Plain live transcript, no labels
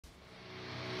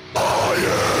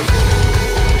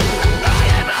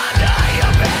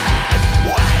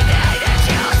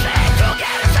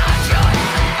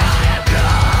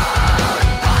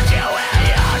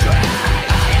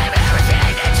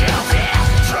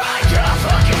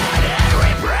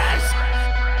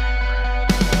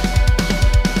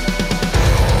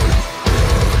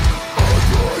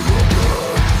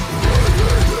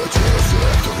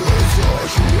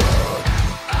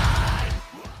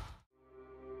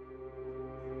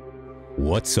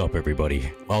What's up,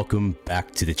 everybody? Welcome back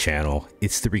to the channel.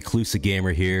 It's the Reclusive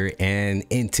Gamer here, and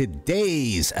in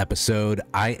today's episode,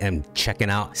 I am checking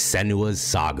out Senua's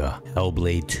Saga,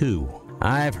 Hellblade 2.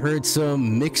 I've heard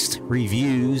some mixed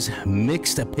reviews,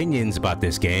 mixed opinions about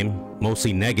this game,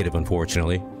 mostly negative,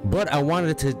 unfortunately. But I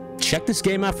wanted to check this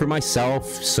game out for myself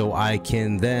so I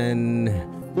can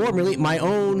then formulate my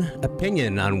own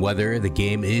opinion on whether the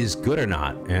game is good or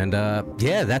not. And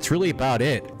yeah, that's really about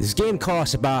it. This game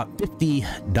costs about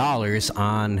 $50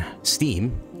 on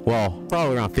Steam. Well,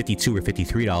 probably around $52 or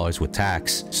 $53 with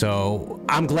tax. So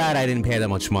I'm glad I didn't pay that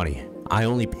much money. I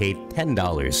only paid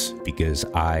 $10 because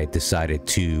I decided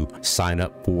to sign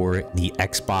up for the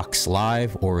Xbox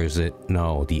Live, or is it,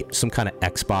 no, some kind of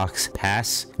Xbox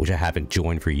Pass, which I haven't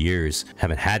joined for years.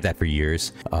 Haven't had that for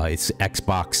years. It's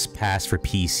Xbox Pass for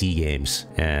PC games.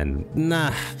 And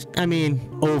nah, I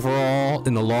mean, overall,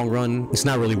 in the long run, it's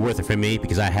not really worth it for me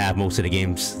because I have most of the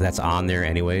games that's on there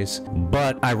anyways.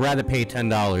 But I'd rather pay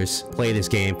 $10, play this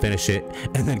game, finish it,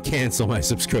 and then cancel my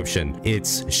subscription.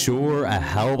 It's sure a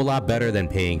hell of a lot better than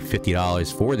paying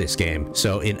 $50 for this game.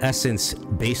 So in essence,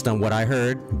 based on what I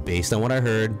heard,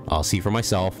 I'll see for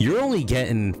myself, you're only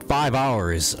getting 5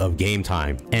 hours of game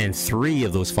time, and 3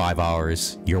 of those 5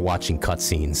 hours you're watching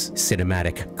cutscenes,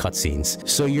 cinematic cutscenes.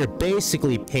 So you're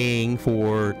basically paying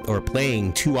for, or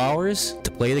playing 2 hours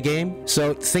to play the game.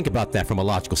 So think about that from a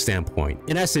logical standpoint.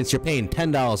 In essence, you're paying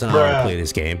 $10 an hour to play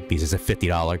this game because it's a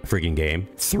 $50 friggin' game.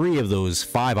 3 of those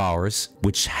 5 hours,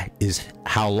 which is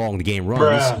how long the game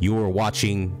runs, you're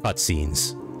watching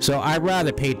cutscenes. So I'd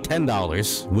rather pay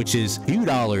 $10, which is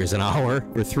 $2 an hour,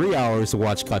 for 3 hours to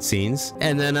watch cutscenes,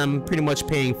 and then I'm pretty much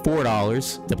paying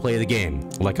 $4 to play the game.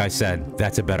 Like I said,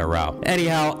 that's a better route.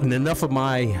 Anyhow, enough of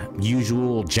my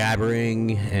usual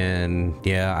jabbering, and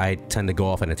yeah, I tend to go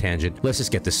off on a tangent. Let's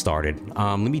just get this started.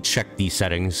 Let me check these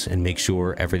settings and make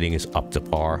sure everything is up to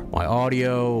par. My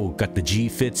audio, got the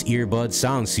G-Fits earbuds,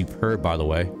 sounds superb, by the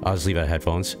way. I'll just leave out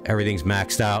headphones. Everything's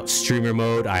maxed out. Streamer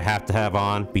mode I have to have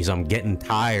on because I'm getting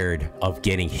tired of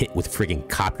getting hit with friggin'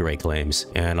 copyright claims,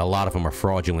 and a lot of them are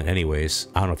fraudulent anyways.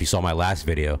 I don't know if you saw my last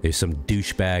video. There's some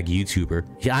douchebag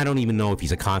YouTuber. I don't even know if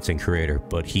he's a content creator,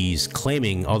 but he's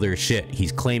claiming other shit.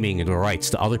 He's claiming the rights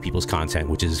to other people's content,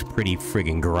 which is pretty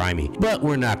friggin' grimy. But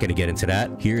we're not gonna get into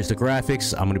that. Here's the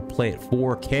graphics. I'm gonna play at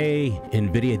 4K,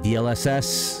 NVIDIA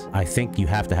DLSS. I think you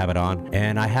have to have it on,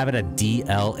 and I have it at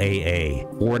DLAA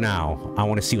for now. I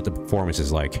want to see what the performance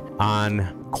is like.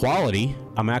 On quality,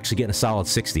 I'm actually getting a solid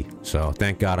 60, so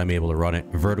thank God I'm able to run it.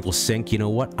 Vertical sync, you know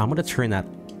what? I'm gonna turn that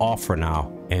off for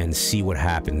now and see what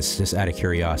happens, just out of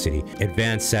curiosity.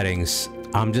 Advanced settings,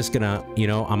 I'm just gonna,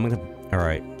 all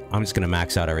right, I'm just gonna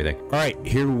max out everything. All right,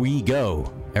 here we go.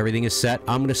 Everything is set.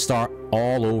 I'm gonna start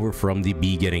all over from the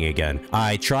beginning again.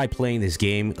 I tried playing this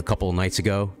game a couple of nights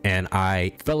ago and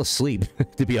I fell asleep,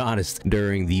 to be honest,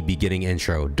 during the beginning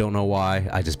intro. Don't know why.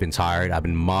 I just been tired. I've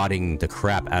been modding the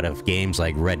crap out of games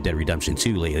like Red Dead Redemption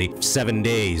 2 lately. 7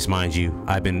 days, mind you.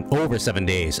 I've been over 7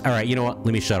 days. All right, you know what?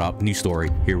 Let me shut up. New story.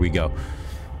 Here we go.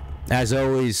 As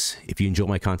always, if you enjoy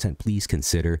my content, please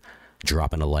consider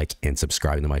dropping a like and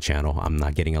subscribing to my channel. I'm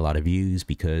not getting a lot of views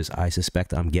because I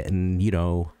suspect I'm getting,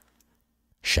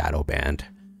 shadow banned.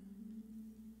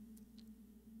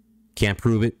 Can't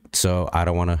prove it, so I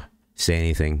don't want to say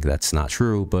anything that's not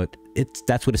true, but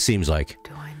that's what it seems like.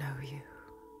 Do I know you?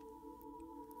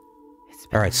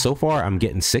 All right, so far I'm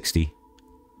getting 60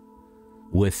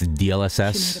 with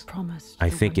DLSS. I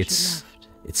think it's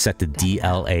set to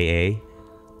DLAA,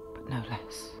 but no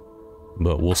less.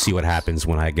 but we'll see what happens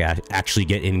when I actually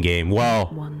get in game.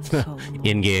 Well,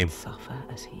 in game,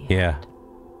 yeah.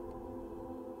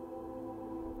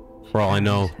 For all I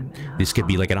know, this could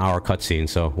be like an hour cutscene,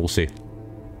 so we'll see.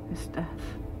 His death,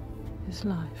 his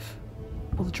life,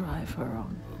 will drive her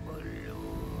on.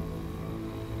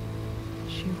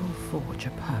 She will forge a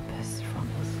purpose from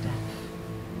his death,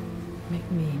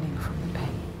 make meaning from the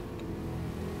pain.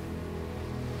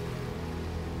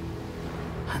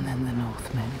 And then the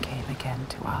Northmen came again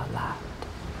to our land,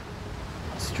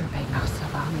 stripping us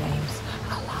of our names,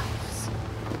 our lives,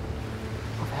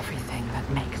 of everything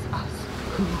that makes us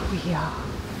who we are.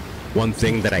 One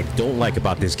thing that I don't like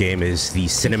about this game is the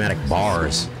cinematic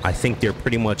bars. I think they're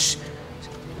pretty much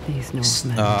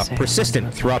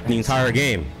persistent throughout the entire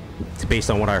game,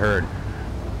 based on what I heard.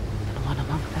 And one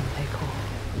among them they call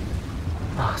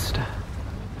Master.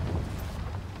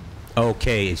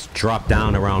 Okay, it's dropped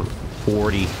down around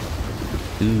 40,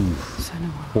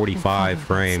 45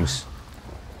 frames.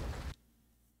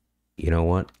 You know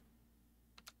what?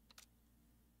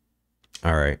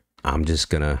 All right, I'm just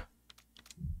gonna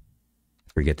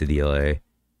forget the delay.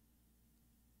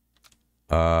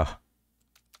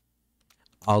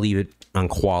 I'll leave it on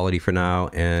quality for now,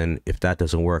 and if that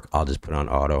doesn't work, I'll just put on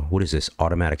auto. What is this?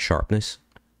 Automatic sharpness?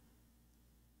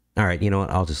 All right, you know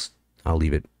what? I'll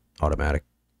leave it automatic.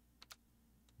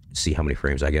 See how many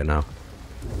frames I get now.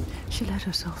 She let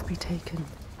herself be taken,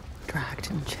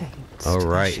 dragged in chains. All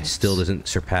right, it still doesn't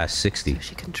surpass 60. So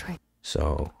she can train.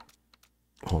 So,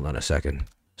 hold on a second.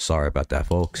 Sorry about that,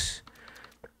 folks.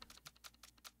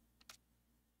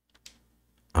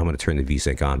 I'm going to turn the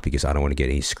VSync on because I don't want to get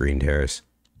any screen tears.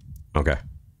 Okay.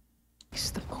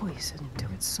 Taste the poison to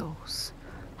its source.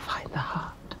 Find the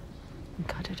heart and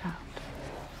cut it out.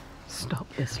 Stop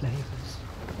this, labors.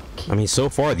 I mean, so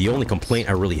far, the only complaint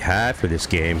I really had for this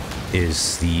game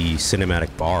is the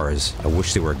cinematic bars. I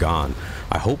wish they were gone.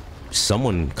 I hope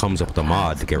someone comes up with a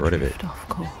mod to get rid of it. Of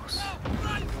course.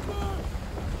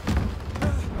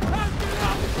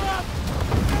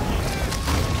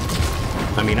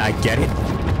 I mean, I get it.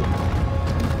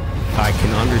 I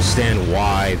can understand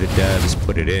why the devs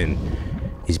put it in,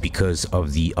 is because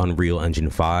of the Unreal Engine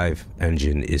 5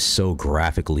 engine is so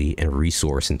graphically and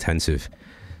resource intensive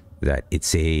that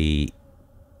it's a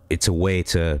way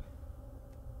to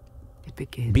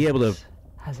be able to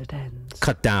as it ends.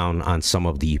 Cut down on some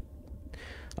of these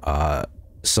the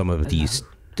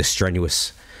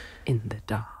strenuous in the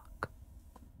dark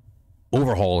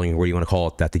overhauling, what do you want to call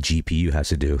it, that the GPU has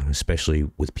to do, especially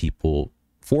with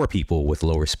for people with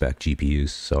lower spec GPUs.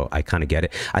 So I kind of get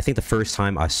it. I think the first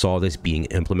time I saw this being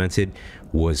implemented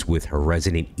was with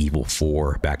Resident Evil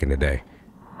 4 back in the day.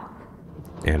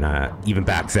 And even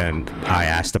back then, I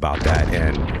asked about that,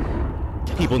 and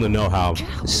people in the know-how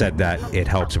said that it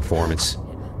helps performance.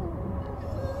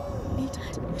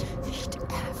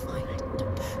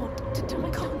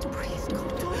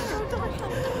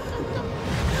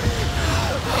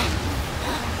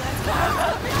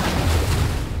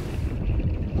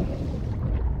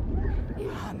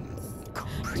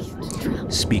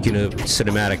 Speaking of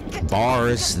cinematic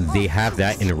bars, they have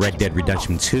that in Red Dead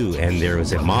Redemption 2, and there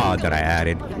was a mod that I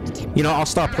added. You know, I'll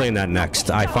start playing that next.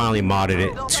 I finally modded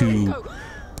it to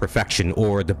perfection,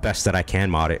 or the best that I can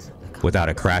mod it without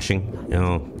it crashing. You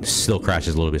know, it still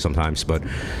crashes a little bit sometimes, but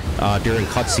during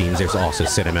cutscenes, there's also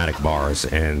cinematic bars,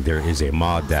 and there is a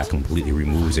mod that completely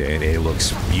removes it, and it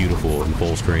looks beautiful in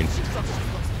full screen.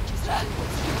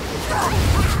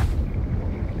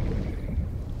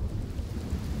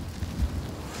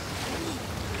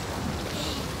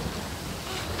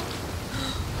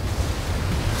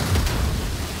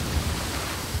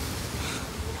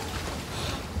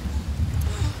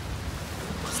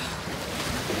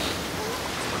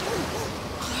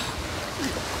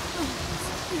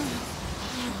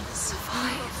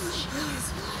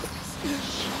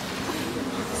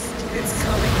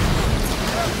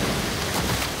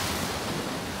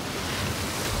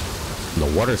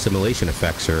 The water simulation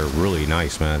effects are really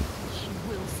nice, man.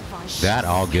 That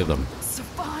I'll give them.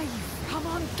 Come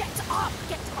on, get up,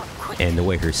 quick. And the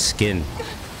way her skin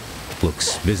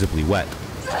looks visibly wet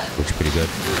looks pretty good.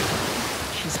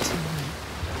 She's too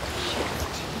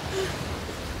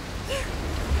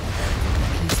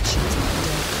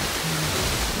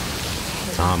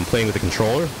I'm playing with the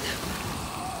controller,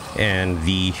 and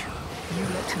the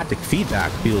haptic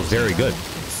feedback feels very good.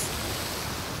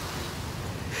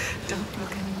 Don't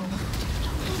look anymore.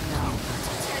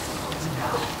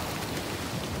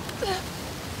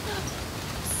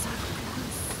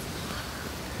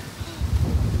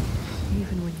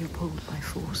 Even when you're pulled by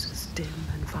forces dim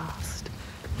and vast,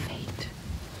 fate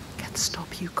can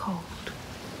stop you cold.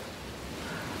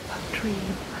 Her dream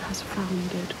has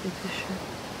foundered with the ship.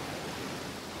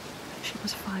 She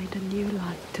must find a new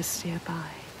light to steer by.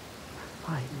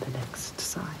 Find the next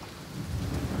sign.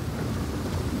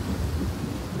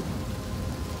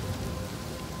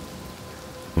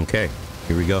 Okay,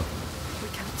 here we go. We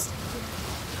can't stay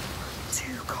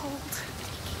here. Too cold.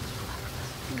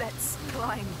 Let's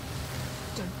climb.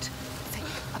 Don't think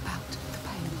about the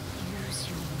pain. Use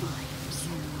your mind.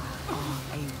 You are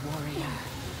a warrior.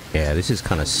 Yeah, this is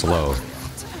kind of slow.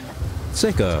 It's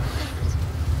like a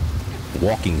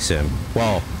walking sim.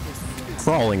 Well,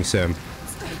 crawling sim.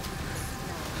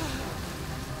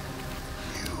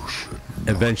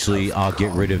 Eventually, I'll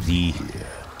get rid of the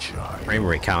frame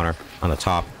rate counter on the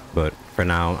top, but for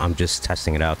now, I'm just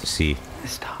testing it out to see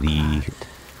the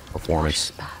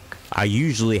performance. I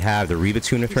usually have the Reba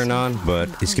tuner turned on, but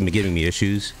it's gonna be giving me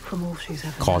issues,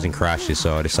 causing crashes,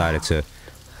 so I decided to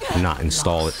not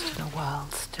install it. The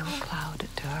world still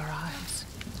clouded to her eyes,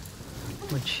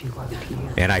 which she won't hear.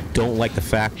 And I don't like the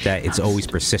fact that it's always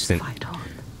persistent.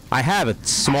 I have a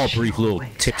small, brief little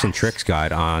tips and tricks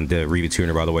guide on the Reba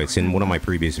tuner, by the way. It's in one of my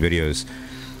previous videos.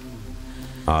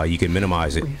 you can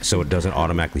minimize it so it doesn't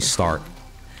automatically start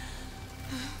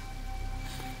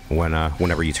when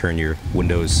whenever you turn your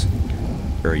Windows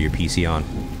or your PC on.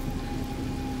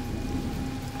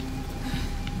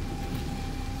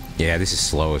 Yeah, this is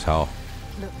slow as hell.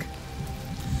 Look,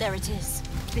 there it is.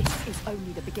 This is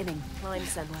only the beginning. Climb,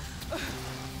 Senua.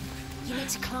 You need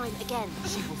to climb again.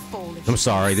 She will fall if I'm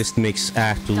sorry, this makes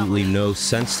absolutely no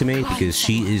sense to me because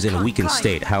she is in a weakened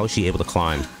state. How is she able to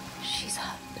climb? She's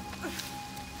hurt.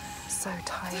 So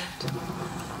tired.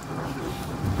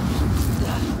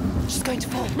 She's going to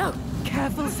fall. No!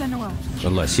 Careful, Senua.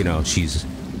 Unless, you know, she's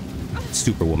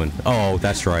Superwoman. Oh,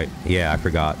 that's right. Yeah, I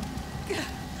forgot.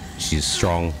 She's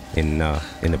strong and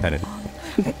independent.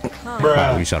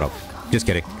 Alright, you shut up. Just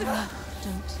kidding. Don't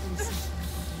listen.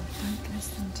 Don't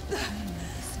listen to the pain.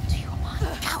 Listen to your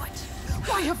mind. Coward!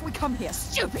 Why have we come here?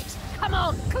 Stupid! Come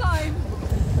on, climb!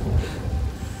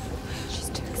 She's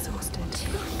too exhausted.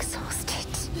 Too exhausted.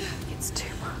 It's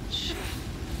too much.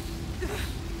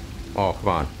 Oh, come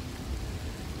on.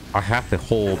 I have to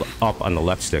hold up on the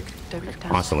left stick Don't look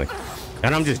down. constantly.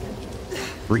 And I'm just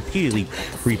repeatedly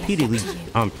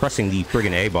pressing the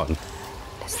friggin' A button.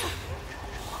 Listen.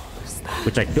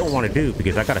 Which I don't want to do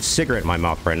because I got a cigarette in my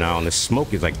mouth right now and the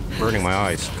smoke is like burning my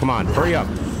eyes. Come on, hurry up.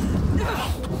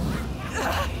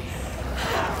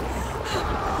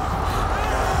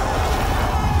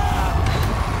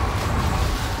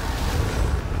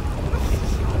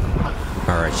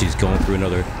 Alright, she's going through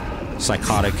another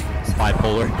psychotic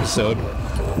bipolar episode.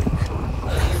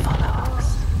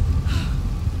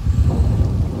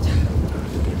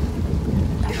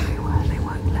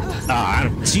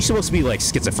 Is she supposed to be like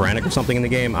schizophrenic or something in the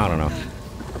game? I don't know.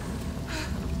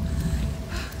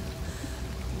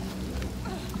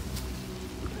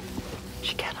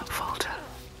 She cannot falter.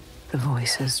 The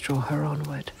voices draw her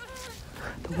onward.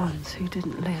 The ones who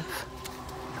didn't live.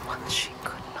 The ones she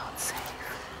could not save.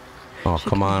 Oh, She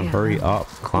come can on, hear hurry them up,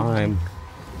 climb.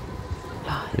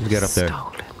 Lives Just get up there.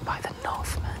 stolen by the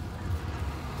Northmen.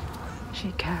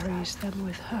 She carries them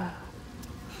with her.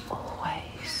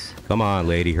 Always. Come on,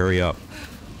 lady, hurry up.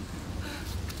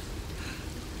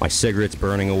 My cigarette's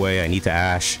burning away. I need to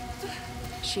ash.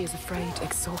 She is afraid,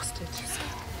 exhausted.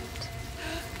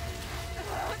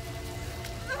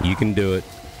 You can do it.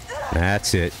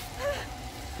 That's it.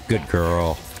 Good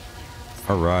girl.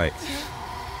 All right.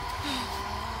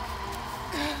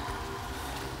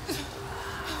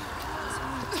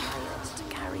 To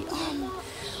carry on.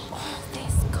 All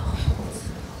this cold.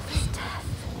 This death.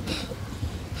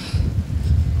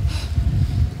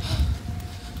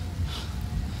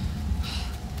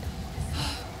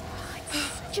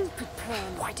 Stupid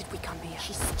plan. Why did we come here?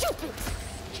 She's stupid.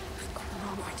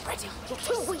 Ready. You're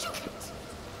too weak.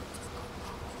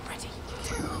 Ready.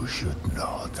 You should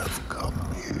not have come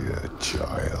here,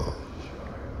 child.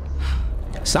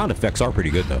 Sound effects are pretty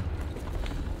good, though.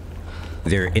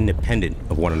 They're independent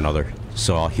of one another.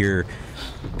 So I'll hear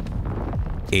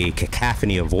a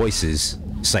cacophony of voices,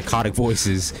 psychotic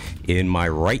voices, in my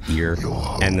right ear,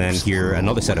 and then hear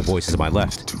another set of voices in my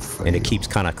left. And it keeps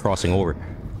kind of crossing over.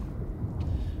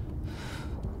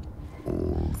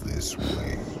 All this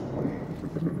way.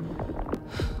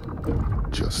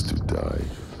 Just to die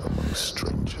among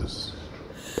strangers.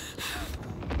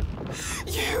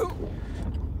 You!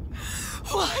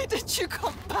 Why did you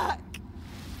come back?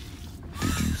 Did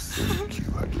you think you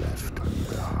had left me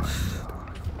behind?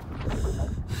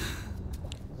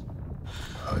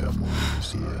 I am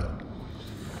always here.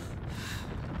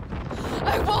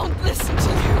 I won't listen to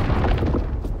you!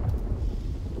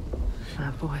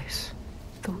 Her voice.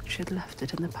 Thought she'd left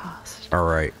it in the past.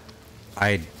 Alright.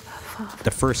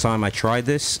 The first time I tried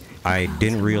this, I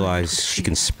didn't realize she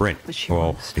can sprint.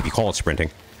 Well, if you call it sprinting.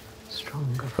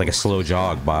 Like a slow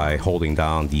jog by holding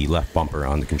down the left bumper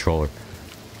on the controller.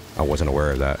 I wasn't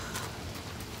aware of that.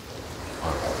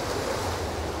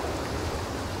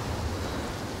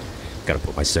 Gotta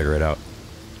put my cigarette out.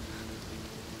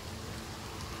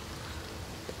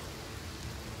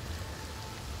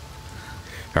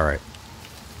 Alright.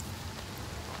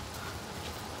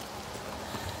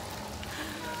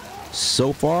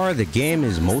 So far, the game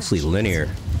is mostly linear.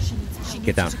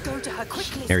 Get down.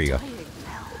 There you go.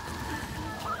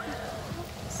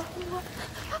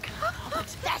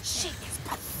 That shit is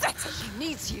pathetic. She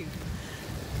needs you.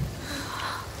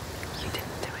 You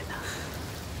didn't do enough.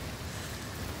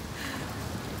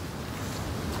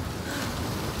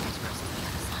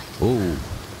 Ooh.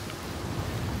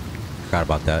 Forgot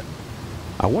about that.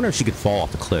 I wonder if she could fall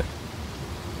off the cliff.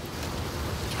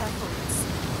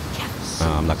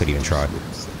 I'm not gonna even try.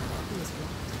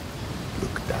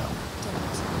 Look down.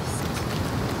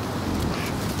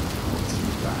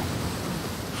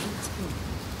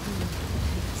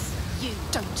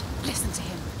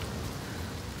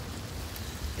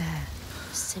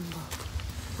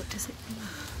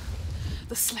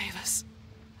 The slavers.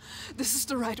 This is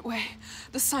the right way.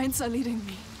 The signs are leading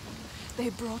me. They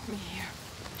brought me here.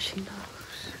 She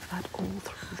knows that all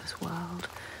through this world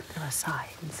there are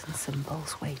signs and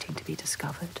symbols waiting to be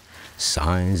discovered.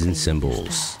 Signs and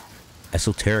symbols.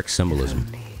 Esoteric symbolism. If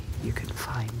only you can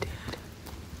find it.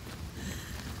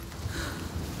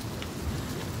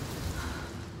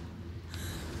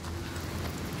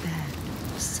 There,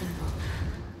 a symbol.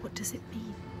 What does it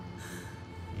mean?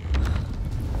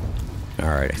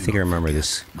 Alright, I think I remember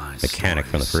this mechanic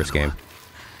from the first game.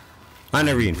 I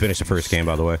never even finished the first game,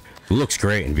 by the way. It looks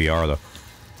great in VR, though.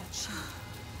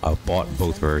 I've bought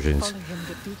both versions.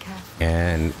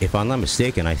 And if I'm not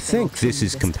mistaken, I think this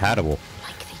is compatible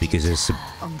because it's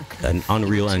an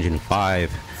Unreal Engine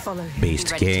 5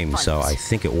 based game, so I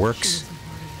think it works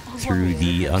through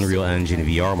the Unreal Engine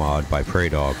VR mod by Prey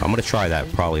Dog. I'm gonna try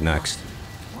that probably next.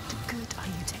 What good are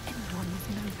you to anyone with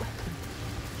no weapon?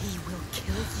 He will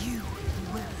kill you.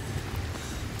 He will.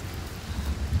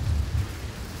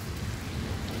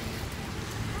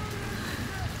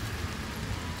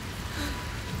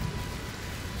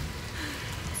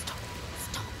 Stop.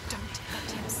 Stop. Don't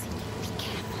let him see you. Be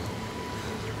careful.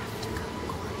 You have to go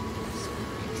quietly.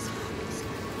 Slowly, slowly,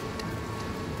 slowly.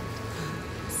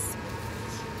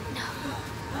 No.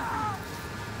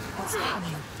 What's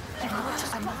happening?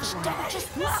 Just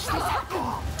do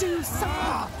something.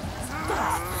 Stand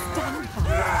back.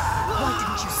 Why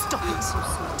didn't you stop it?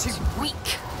 Too weak.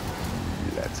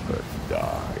 Let her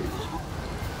die.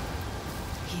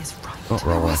 He is right. Oh,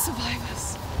 wrong We're one.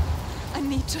 survivors. I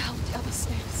need to help the other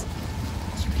slaves.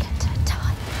 You let her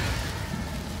die.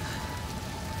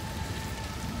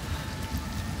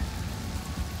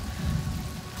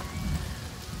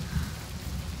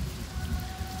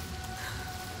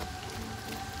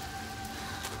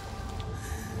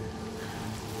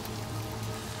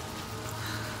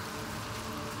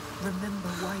 Remember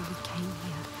why we came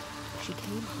here. She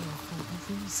came here for a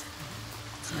reason.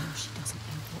 Now she doesn't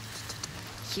know what to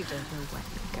do. You don't know where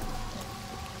you're going.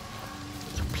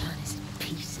 Your plan is in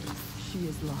pieces. She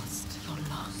is lost. You're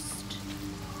lost.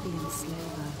 The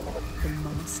enslaver, the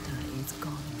master, is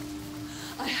gone.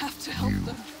 I have to help You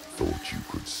them. thought you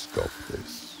could stop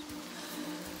this,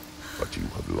 but you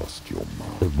have lost your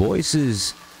The mind. voice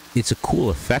is, it's a cool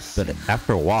effect, but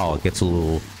after a while it gets a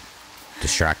little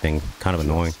distracting, kind of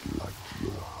annoying. Just like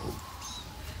your hopes.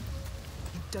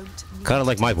 You don't Kind of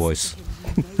like my voice,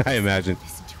 I imagine.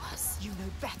 Listen to us. You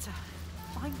know better.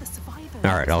 Find the survivor.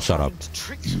 Alright, I'll shut up.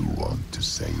 You want to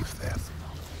save them.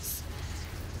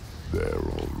 They're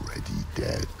already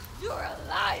dead. You're a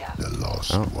liar. The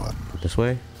lost Oh, one. this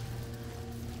way?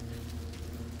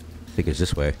 I think it's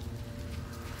this way. You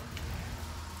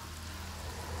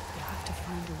have to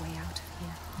find a way out of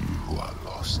here. You are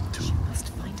lost too. You must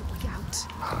find a way out.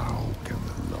 How can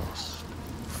the lost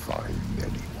find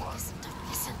anyone? Don't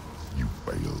listen. You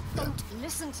failed them. Don't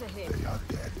listen to him. They are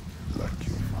dead, like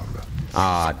your mother.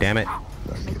 Ah, damn it.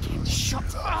 Like it was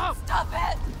Shut up. Stop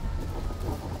it.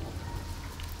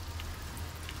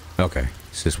 Okay,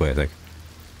 it's this way, I think.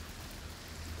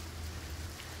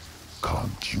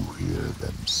 Can't you hear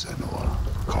them, Senua?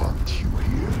 Can't you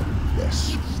hear their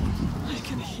scream? I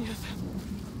can hear them.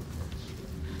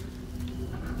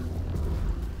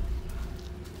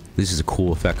 This is a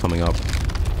cool effect coming up.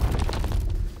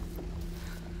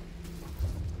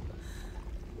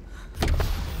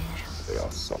 They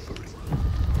are suffering,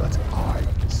 but I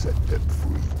set them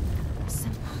free.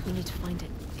 Simple. We need to find it.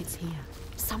 It's here.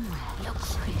 Somewhere. Look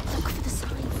for it. Look for the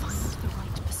signs. Find the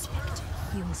right perspective.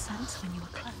 You will sense when you are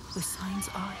close. The signs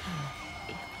are here.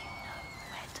 If you know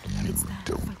where to look. It's there.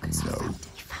 Don't Focus. know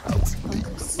You found how it. deep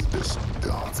Focus. this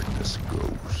darkness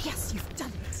goes. Yes, you've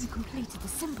done it. You completed the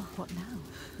symbol. What now?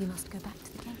 You must go back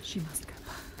to the gate. She must go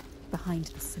back. Behind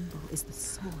the symbol is the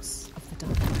source of the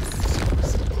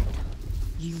darkness.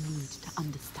 You need to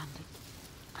understand it.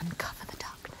 Uncover the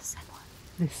darkness, Edward.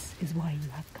 This is why you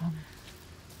have come.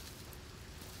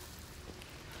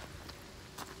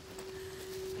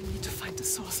 I need to find the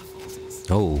source of all this.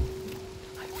 Oh,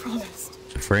 I promised.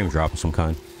 it's a frame drop of some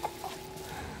kind.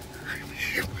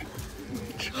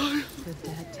 Child. The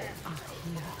dead are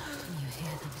here. Can you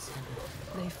hear them,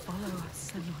 Senua? They follow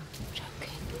us, Senua.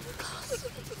 Choking,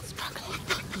 gasping, struggling.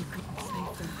 You couldn't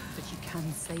save them, but you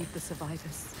can save the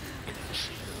survivors.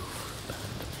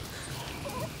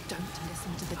 Don't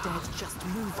listen to the dead, just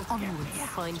move onwards.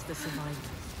 Find the survivors.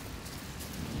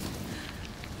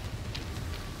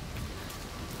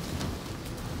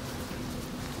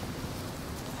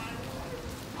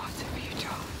 What have you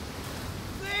done?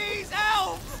 Please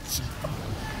help!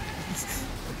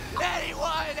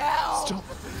 Anyone help!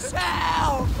 Stop.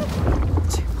 Help!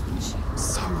 Too much.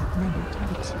 So many times.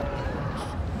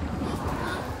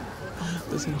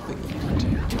 There's nothing you can do.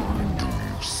 Do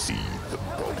you see the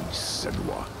bodies,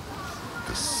 Senua?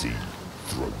 The sea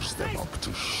throws them up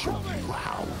to show you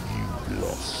how you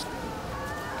lost.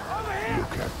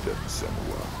 Look at them,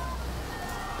 Senua.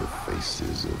 The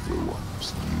faces of the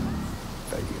ones you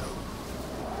failed.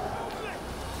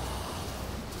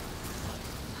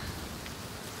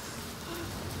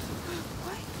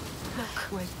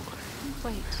 Look, wait,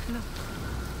 look.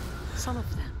 Some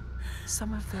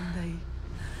of them, they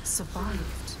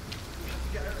survived.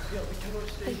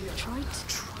 They tried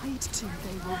to.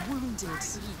 They were wounded.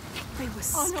 They were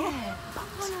scared.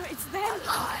 Oh no, it's them.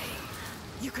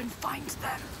 You can find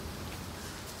them.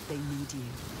 They need you.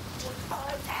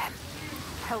 Follow them.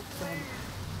 Help them.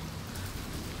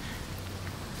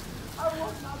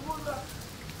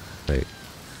 Wait.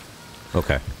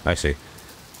 Okay, I see.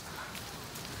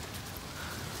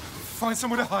 Find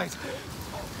somewhere to hide.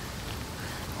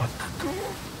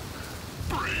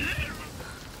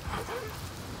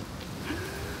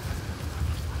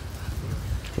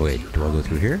 Wait, do I go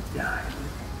through here?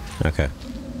 Okay.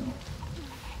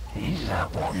 Is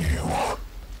that what you want?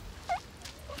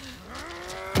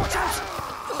 Watch out!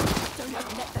 Don't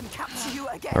let them capture you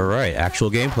again. Alright, actual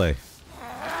gameplay.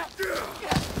 Are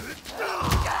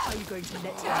you going to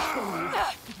let them kill you?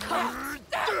 Come.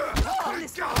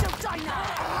 Listen, don't die now.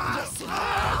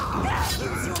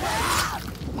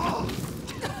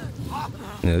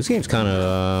 Yeah, this game's kind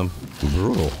of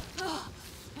brutal.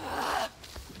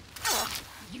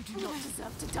 You do not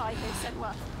deserve to die here,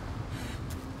 Senua.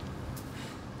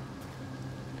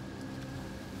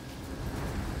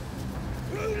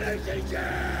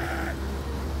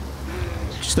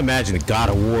 Just imagine the God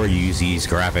of War use these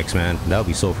graphics, man. That would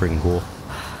be so freaking cool.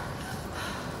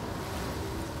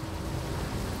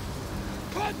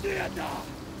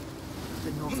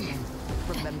 The Northmen,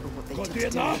 remember what they took to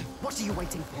do. What are you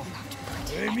waiting for?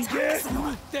 I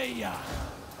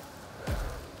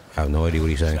have no idea what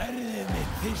he's saying.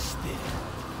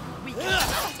 We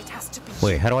can't. It has to be.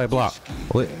 Wait, how do I block?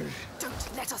 Wait.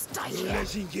 Don't let us die here.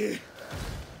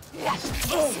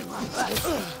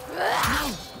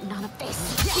 None of this.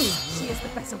 She is the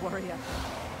better warrior.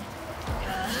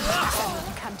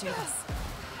 You can do this.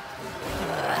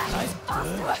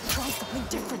 Try something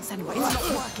different anyway. It's not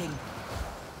working.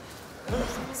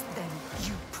 Then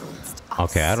you promised us.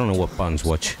 Okay, I don't know what buttons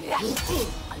which. Blocking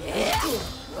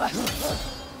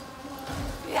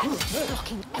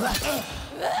everything.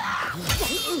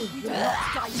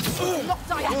 Not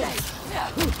die today.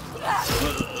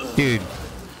 Dude.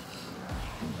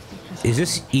 Is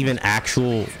this even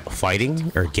actual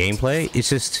fighting or gameplay? It's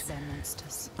just...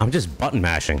 I'm just button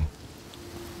mashing.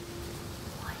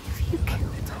 Why have you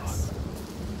killed us?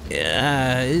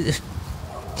 Yeah...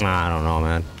 I don't know,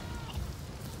 man.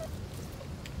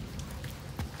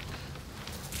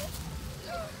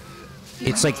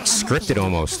 It's like scripted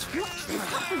almost.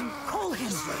 Call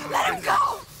him. Let him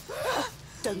go.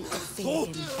 Don't fear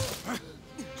him.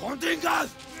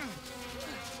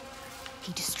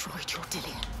 He destroyed your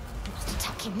Dillion. You must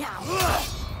attack him now.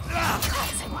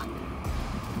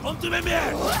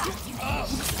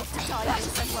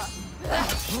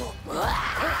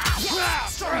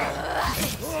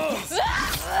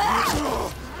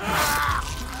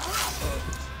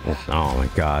 Oh my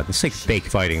god, it's like fake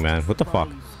fighting, man. What the fuck?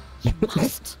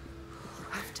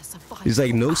 There's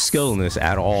like no skill in this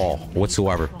at all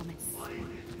whatsoever.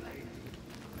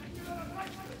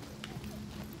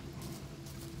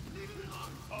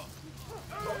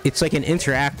 It's like an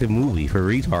interactive movie for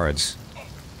retards.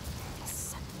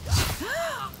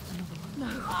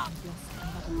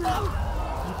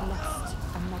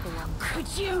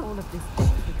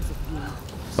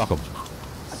 Fuck him.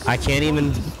 I can't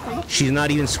even... She's not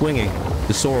even swinging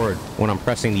the sword when I'm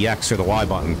pressing the X or the Y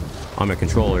button on my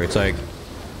controller. It's like...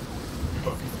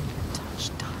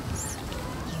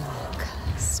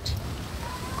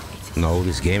 No,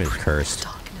 this game is cursed.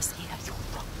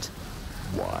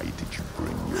 Why did you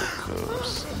bring your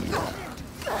curse here?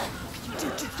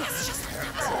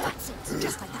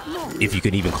 If you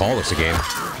can even call this a game.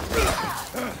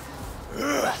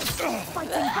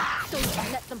 Fighting back.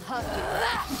 Don't let them hurt you.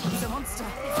 He's a monster.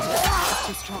 It's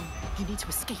too strong. You need to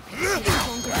escape it. He's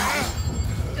stronger than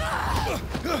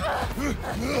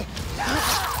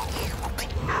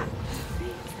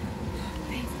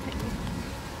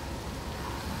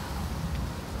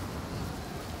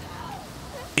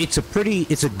It's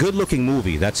a good looking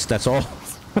movie. That's all.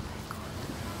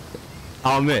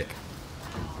 I'll admit.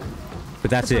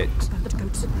 But that's it.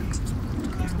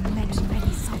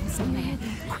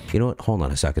 You know what? Hold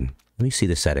on a second. Let me see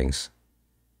the settings.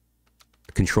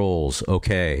 Controls.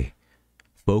 Okay.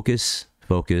 Focus.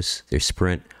 There's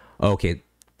sprint. Okay,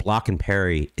 block and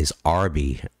parry is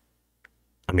RB.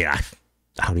 I mean, I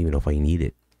don't even know if I need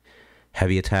it.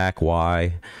 Heavy attack,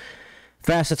 Y.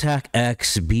 Fast attack,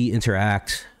 X. B,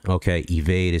 interact. Okay,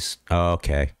 evade is...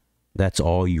 Okay. That's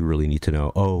all you really need to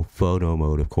know. Oh, photo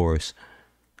mode, of course.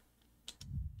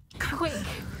 Quick!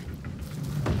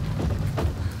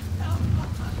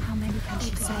 How many can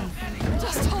she save?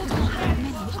 Just hold on. How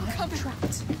many are coming.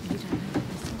 trapped? You don't know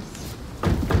the business.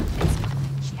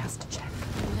 She has to check.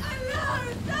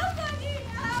 Somebody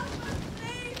help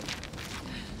me!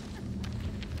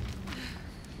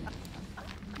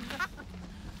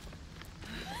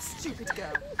 Stupid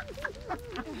girl.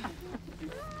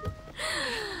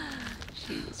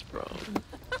 She was wrong.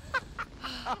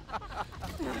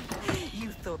 You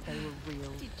thought they were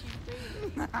real. Did you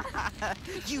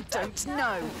really? You don't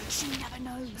know. She never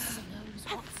knows.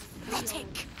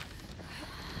 Pathetic.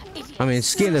 I mean,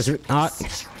 skin doesn't... oh,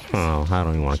 I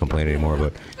don't even want to complain anymore,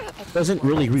 but... It doesn't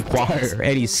really require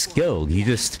any skill. You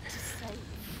just...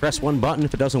 press one button.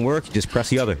 If it doesn't work, you just press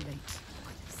the other.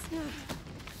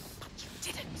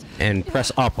 And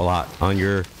press up a lot on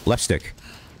your left stick.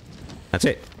 That's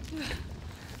it.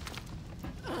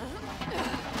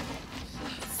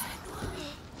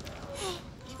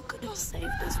 You could have saved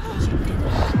us, but you didn't.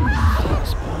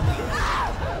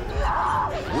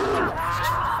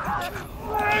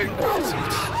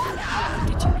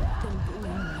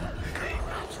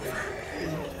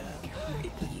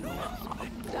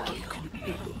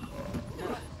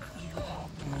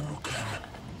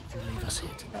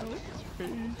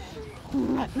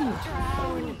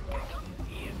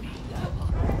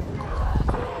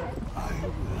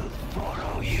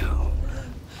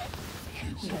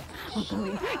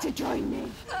 To join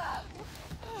me.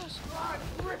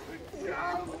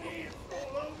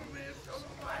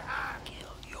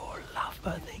 Kill your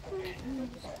lover, they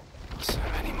so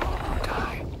many more will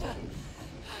die.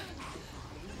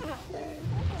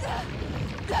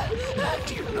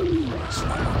 Do you know you are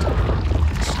smart?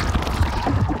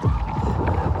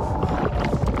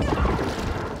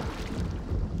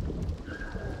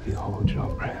 You hold your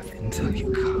breath until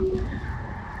you come.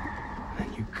 Then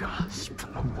you gasp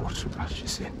and the water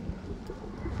rushes in.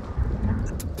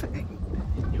 The pain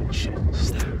in your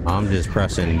chest. I'm just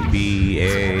pressing B,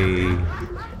 A,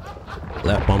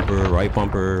 left bumper, right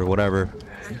bumper, whatever.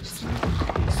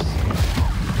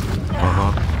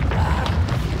 Uh-huh.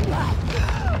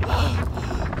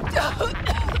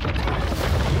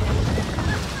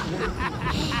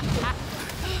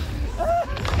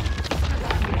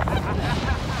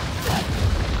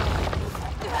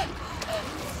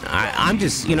 I'm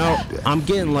just, you know, I'm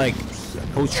getting like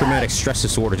post-traumatic stress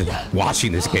disorder just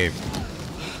watching this game.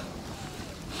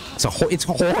 It's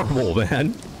horrible,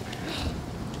 man.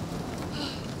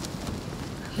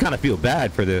 Kind of feel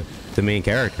bad for the main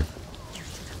character.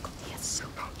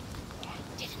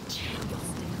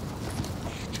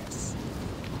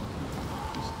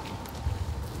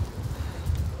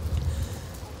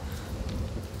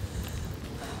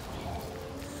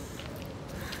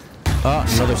 Oh,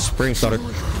 another spring starter.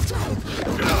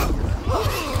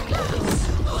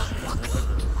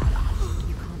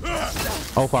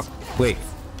 Oh fuck! Wait.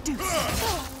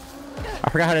 I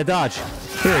forgot how to dodge.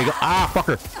 Here you go. Ah,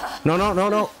 fucker. No, no, no,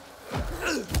 no.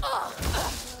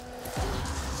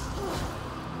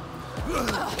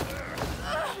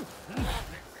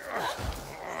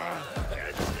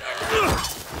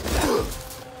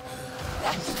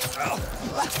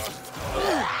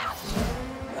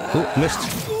 Ooh, missed.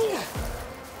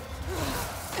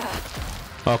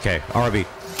 Okay, RB.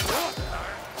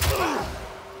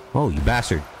 Oh, you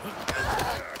bastard.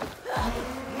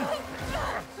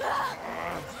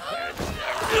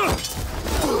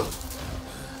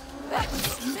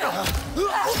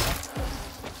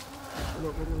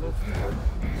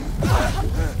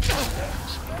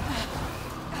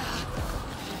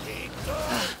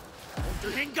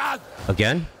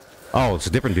 Again? Oh, it's a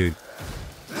different dude.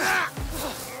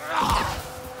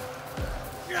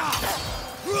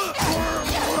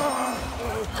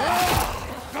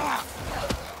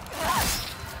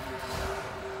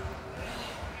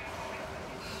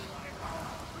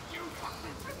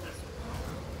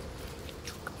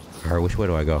 Alright, which way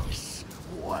do I go?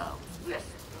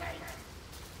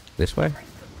 This way?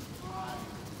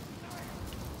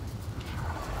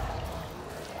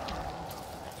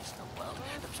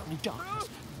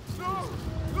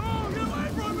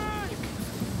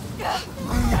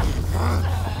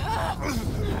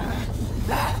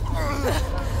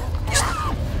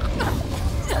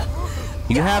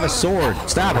 You have a sword.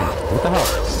 Stab him. What the hell?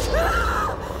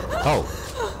 Oh.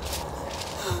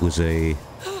 It was a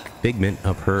figment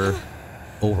of her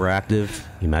overactive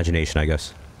imagination, I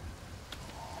guess.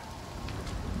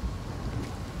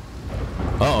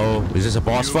 Uh-oh, is this a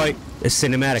boss fight? A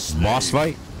cinematic boss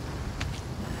fight?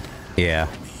 Yeah.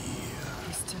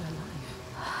 He's still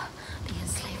alive. The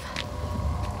enslaver.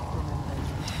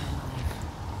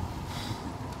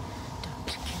 Don't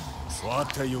kill him.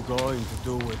 What are you going to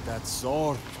do with that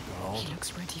sword, girl? He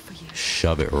looks ready for you.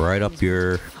 Shove it right up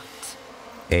your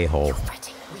a-hole.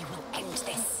 Ready. We will end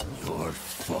this. You're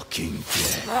fucking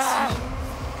dead.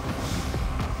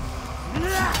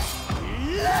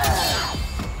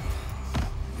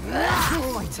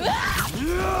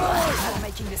 I'm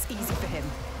making this easy for him.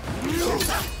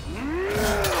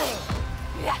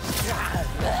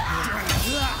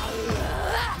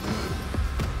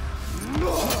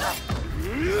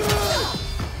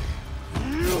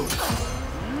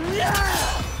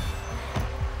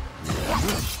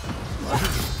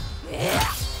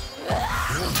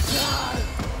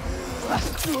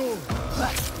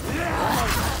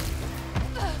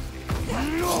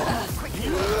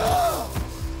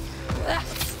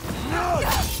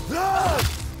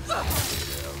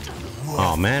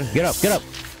 Oh man, get up, get up.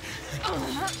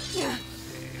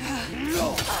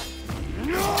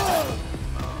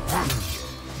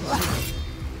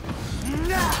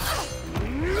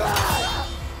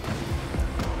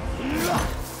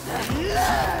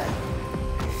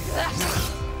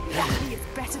 He is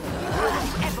better than you. How will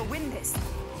you ever win this?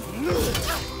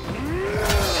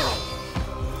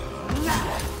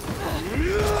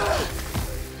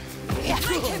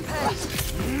 Make him pay.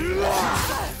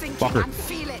 Think Fucker. and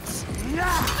feel it.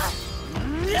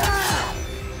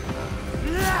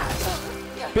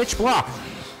 Bitch, block.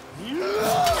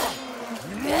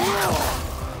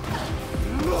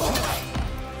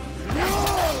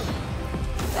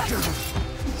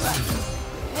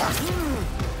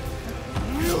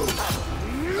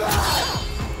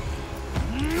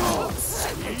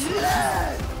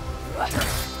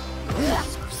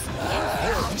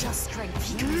 Just strength.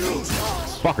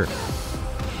 Fucker.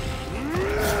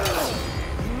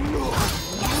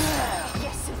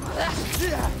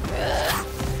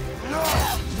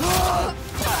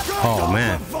 Oh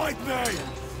man. Fight me!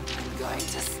 I'm going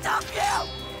to stop you.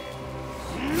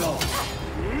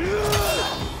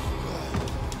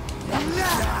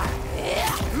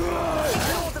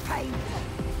 Ignore the pain.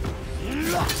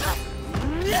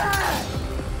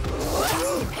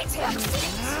 Hit him.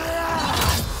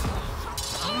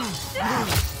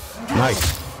 Nice.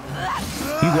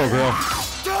 You go, girl.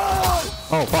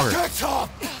 Oh, fucker. Get up!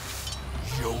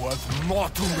 You have more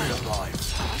to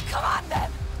realize. Come on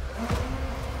then.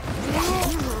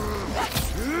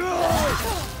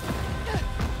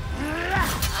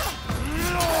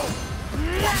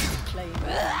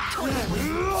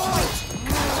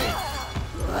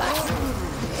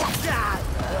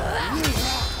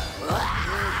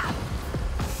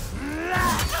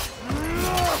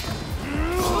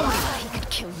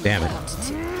 Damn it.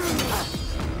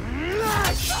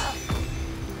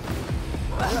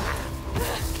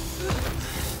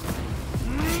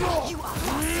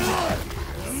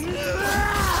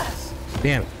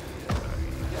 Damn it.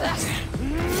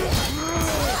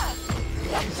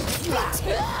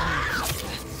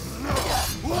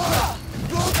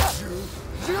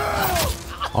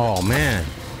 Oh man.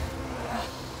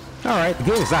 Alright, the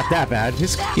game's not that bad.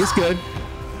 It's good.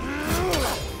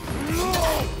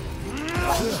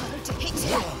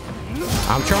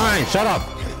 I'm trying, shut up.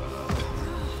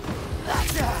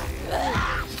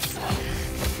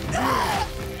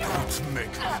 Don't make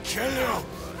me kill you!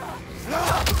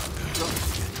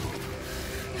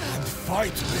 And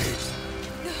fight me!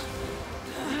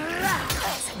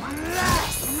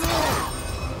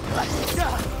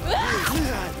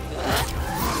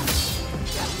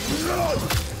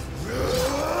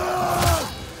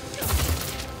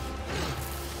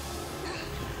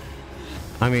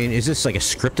 I mean, is this like a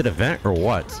scripted event or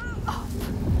what?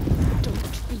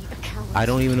 I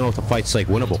don't even know if the fight's like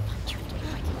winnable.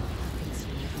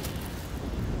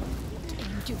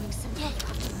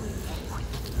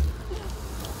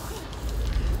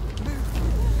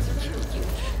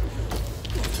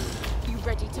 You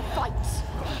ready to fight?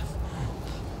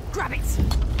 Grab it.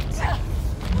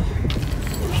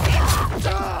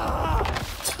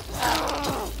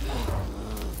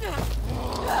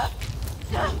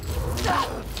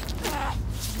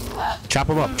 Chop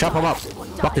him up, chop him up.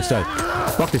 Fuck this guy.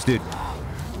 Fuck this dude.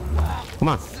 Come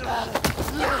on.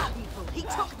 He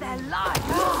took their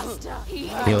lives.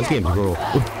 Yeah, this game's brutal.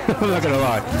 I'm not gonna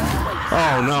lie.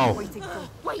 Oh no.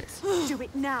 Wait. Do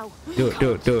it now. Do it,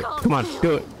 do it, do it. Come on,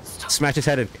 do it. Smash his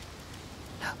head in.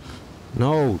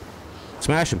 No.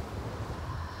 Smash him.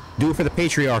 Do it for the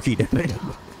patriarchy. If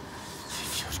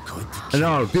you're going to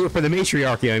No, do it for the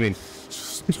matriarchy. I mean.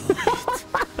 just do it.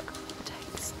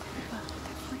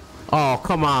 Oh,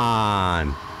 come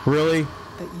on. Really?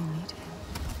 But you need him.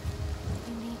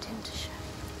 You need him to show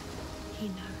you. He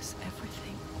knows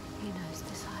everything. He knows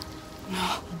this island.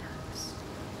 No. He knows.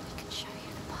 He can show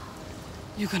you the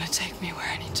path. You're gonna take me where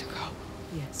I need to go.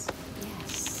 Yes.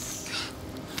 Yes. He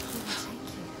will take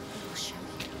you. He will show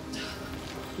you.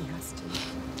 He has to. He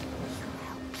will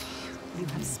help you. You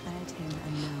have spared him,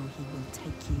 and now he will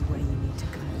take you where you need to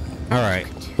go. All right.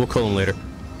 We'll kill him later.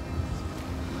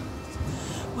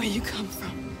 Where you come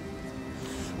from.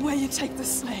 Where you take the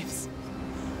slaves.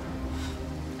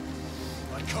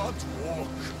 I can't walk.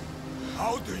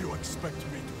 How do you expect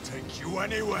me to take you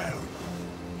anywhere?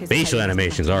 His Facial fate is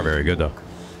animations not are very good, though.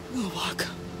 We'll walk.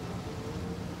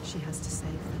 She has to save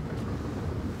them.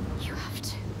 You have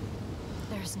to.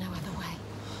 There is no other way.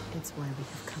 It's why we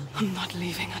have come here. I'm not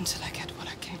leaving until I get what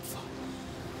I came for.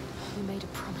 We made a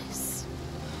promise.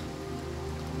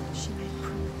 She made a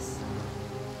promise.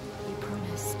 You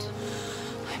promised.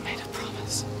 I made a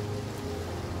promise.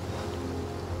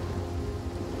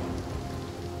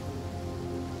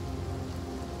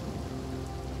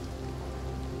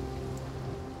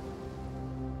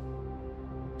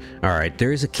 All right.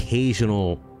 There is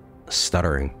occasional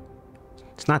stuttering.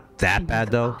 It's not that bad,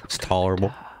 though. It's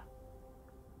tolerable.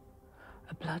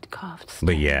 A blood-carved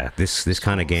But yeah, this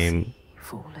kind of game,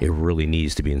 it really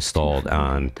needs to be installed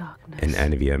on an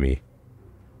NVMe.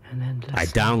 I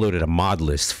downloaded a mod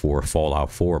list for Fallout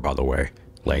 4, by the way,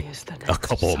 like a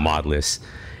couple of mod lists,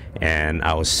 and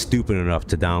I was stupid enough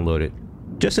to download it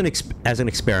just as an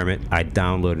experiment. I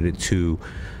downloaded it to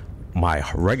my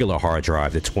regular hard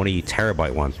drive, the 20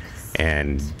 terabyte one,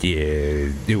 and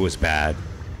it was bad.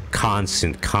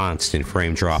 Constant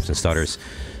frame drops and stutters.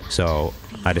 So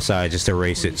I decided just to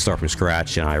erase it, start from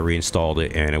scratch, and I reinstalled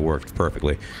it, and it worked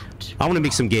perfectly. I want to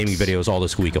make some gaming videos all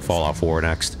this week of Fallout 4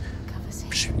 next.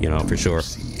 You know, for sure.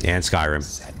 And Skyrim.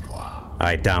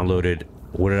 I downloaded...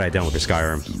 What did I download for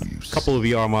Skyrim? A couple of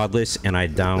VR mod lists, and I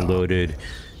downloaded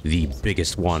the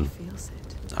biggest one.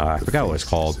 I forgot what it's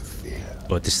called.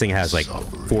 But this thing has like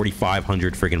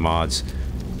 4,500 friggin' mods.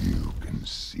 You can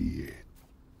see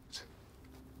it.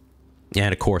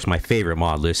 And of course, my favorite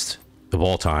mod list of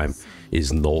all time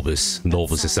is Novus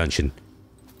Ascension.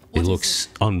 It looks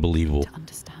unbelievable. To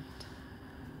understand.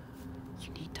 You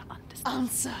need to understand.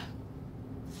 Answer.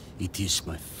 It is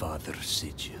my father,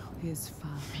 Sigil. His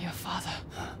father, Your father.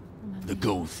 The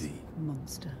Gothi.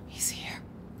 monster. He's here.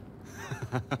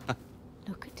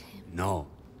 Look at him. No,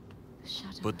 The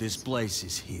shadow. but this place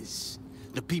is his.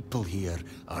 The people here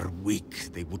are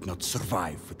weak. They would not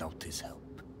survive without his help.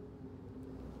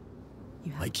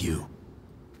 You have Like you.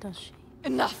 Does she?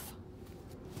 Enough.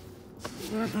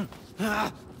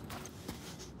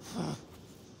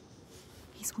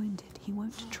 He's wounded. He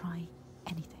won't try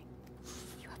anything.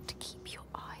 You have to keep your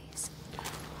eyes.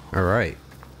 All right,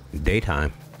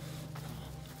 daytime.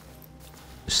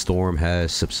 The storm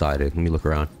has subsided. Let me look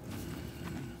around.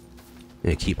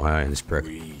 Yeah, keep my eye on this prick.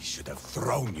 We should have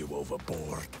thrown you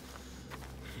overboard.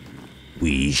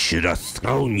 We should have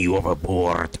thrown you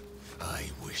overboard. I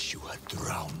wish you had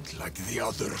drowned like the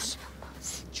others.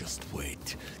 Just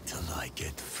wait till I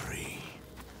get free.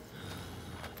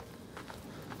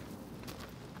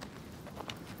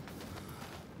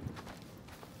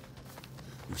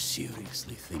 You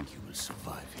seriously think you will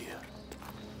survive here?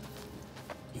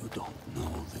 You don't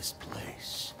know this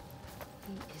place.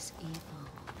 He is evil.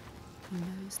 He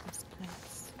knows this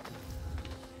place.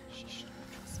 She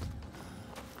shouldn't trust him.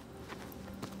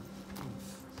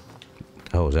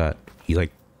 How was that? He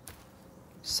like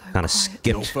So kind of quiet.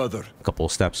 skipped No further. a couple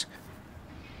of steps.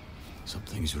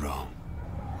 Something's wrong.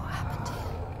 What happened to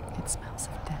him? It smells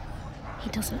of death. He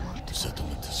doesn't want The to.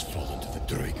 settlement has fallen to the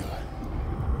Draga.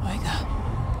 Oiga.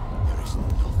 There is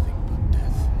nothing but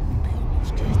death beyond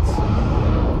those gates.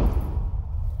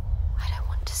 I don't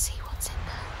want to see what's in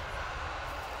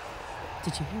there.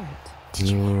 Did you hear it? Did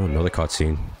you? Oh, another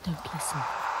cutscene. Don't listen.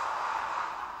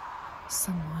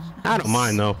 Someone. I don't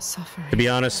mind though. Suffering. To be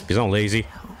honest, because I'm lazy.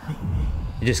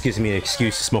 It just gives me an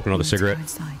excuse to smoke another cigarette.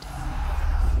 Outside.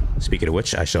 Speaking of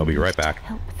which, I shall be right back.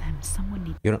 Help them. Someone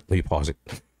needs. You know, let me pause it.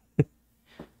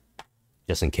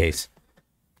 Just in case.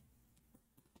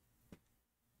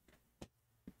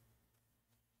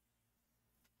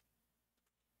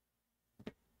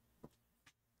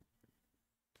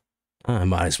 I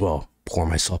might as well pour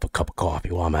myself a cup of coffee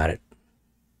while I'm at it.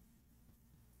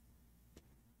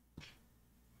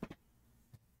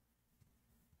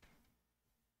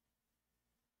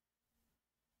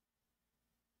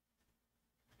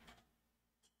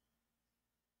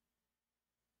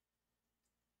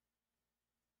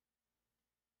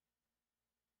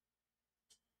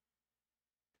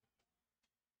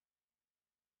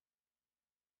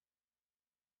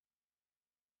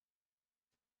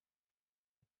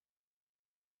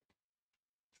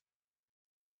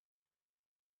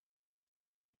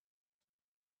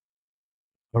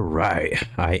 All right,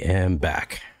 I am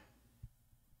back.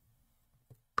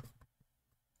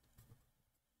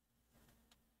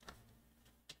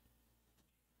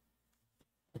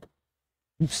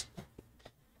 Oops.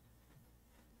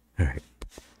 All right.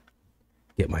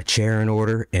 Get my chair in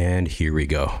order, and here we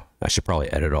go. I should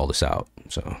probably edit all this out.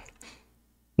 So,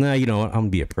 nah, you know what? I'm gonna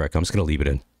be a prick. I'm just gonna leave it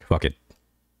in. Fuck it.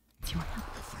 Help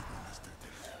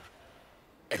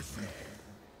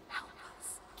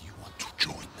us. Do you want to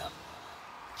join them?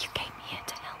 You came here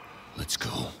to help. Let's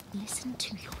go. Listen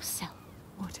to yourself.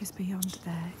 What is beyond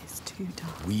there is too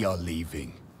dark. We are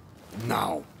leaving.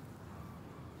 Now.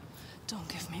 Don't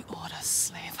give me orders,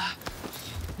 slaver.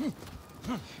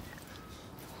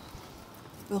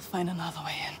 We'll find another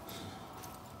way in.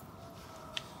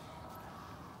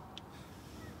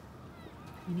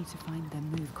 We need to find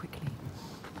them. Move quickly.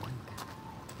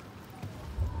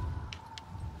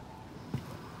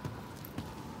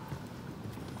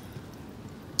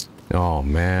 Oh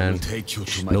man, I'll take you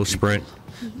to my no people. sprint.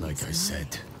 Like I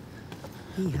said.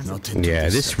 He has Not a into Yeah,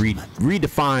 this settlement.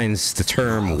 redefines the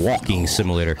term walking No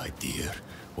simulator. idea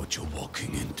what you're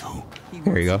walking into.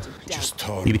 There you go. Just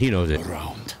turn Even he knows it.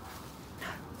 around. No,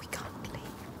 we can't leave.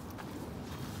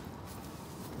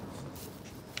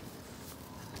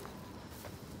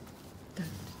 Don't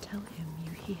tell him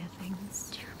you hear things.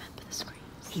 Do you remember the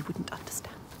screams? He wouldn't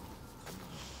understand.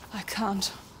 I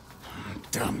can't.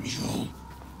 Damn you.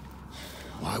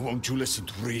 Why won't you listen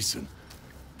to reason?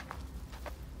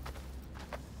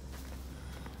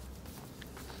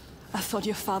 I thought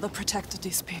your father protected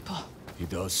these people. He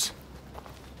does.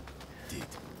 Did.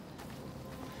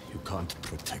 You can't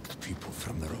protect people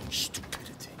from their own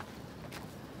stupidity.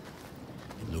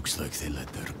 It looks like they let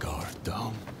their guard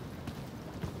down.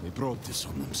 They brought this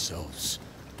on themselves.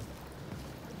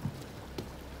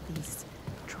 These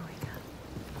Troika,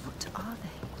 what are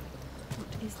they?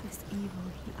 What is this evil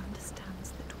he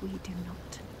understands that we do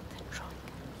not? The Troika.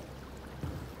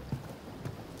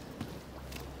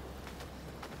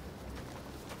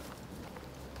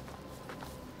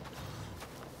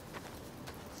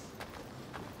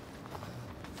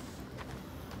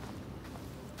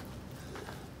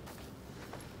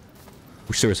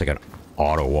 Wish there was like an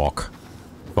auto walk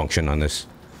function on this.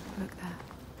 Look there,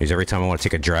 Because every time I want to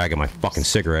take a drag of my fucking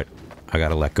cigarette, I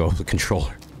gotta let go of the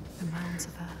controller. the mounds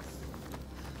of earth.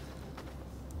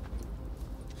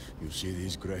 You see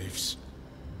these graves?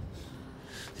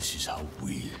 This is how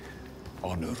we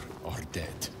honor our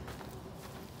dead.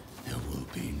 There will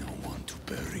be no one to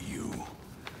bury you.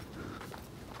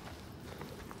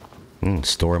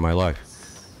 Story of my life.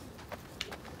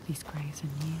 These graves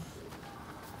are new.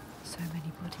 So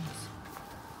many bodies.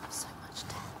 So much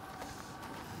death.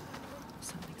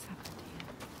 Something's happened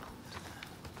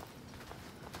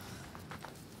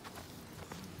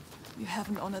here. You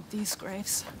haven't honored these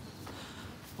graves.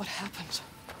 What happened?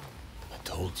 I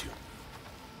told you.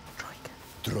 Troika.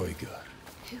 Droigar.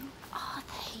 Who are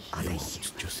they? Are They they won't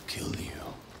human? just kill you.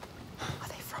 Are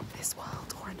they from this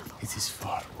world or another It is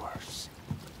far worse.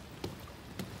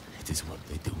 It is what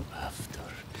they do after.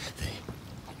 They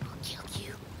will kill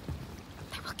you.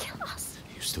 They will kill us.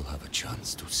 You still have a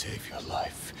chance to save your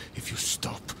life if you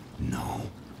stop now.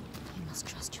 You must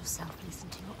trust yourself. Listen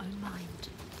to your own mind.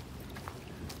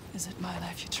 Is it my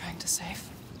life you're trying to save?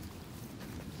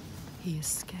 He is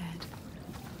scared.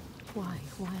 Why?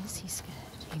 Why is he scared?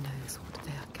 He knows what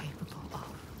they are capable of.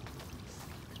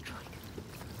 The Troika.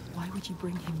 Why would you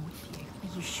bring him with you?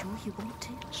 Are you sure you want to?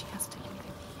 She has to leave him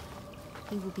here.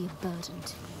 He will be a burden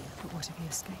to you. But what if he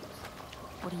escapes?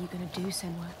 What are you going to do,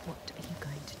 Senwa? What are you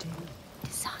going to do?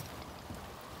 Decide.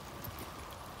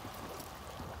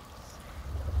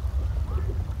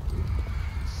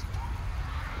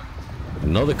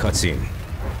 Another cutscene.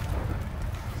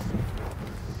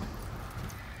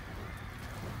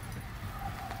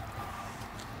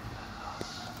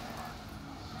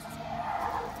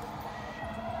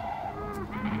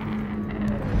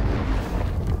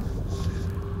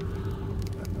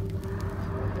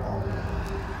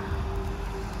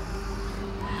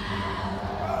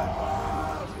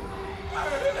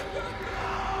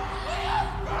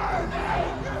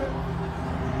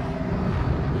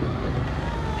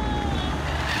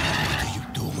 What are you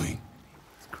doing?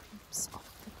 Screams of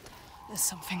the dead. There's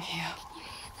something here.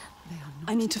 They are not.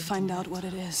 I need to find out what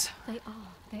it is. They're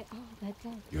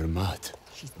dead. You're mad.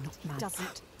 She's not mad.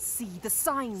 Doesn't see the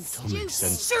signs. Don't make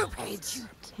sense. Stupid!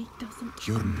 He doesn't.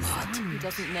 You're mad. He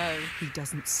doesn't know. He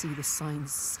doesn't see the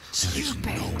signs. There is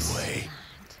no way.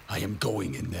 I am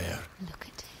going in there. Look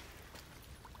at him.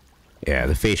 Yeah,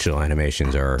 the facial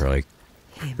animations are like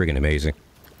friggin' amazing.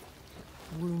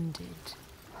 Wounded.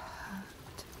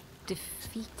 Hurt.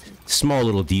 defeated. Small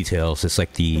little details. It's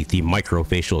like the micro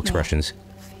facial expressions.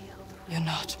 You're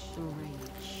not.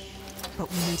 But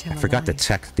we need him I forgot the alive.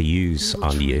 tech they use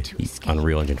on the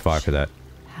Unreal Engine 5 for that.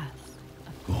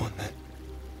 Go on then.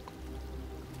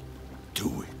 Do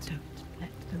it. Don't let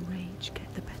the rage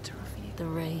get the better of you. The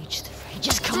rage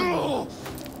is coming.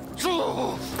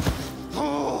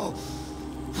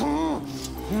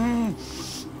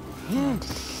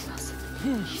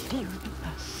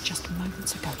 Just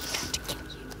moments ago, he tried to kill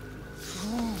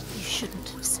you. You shouldn't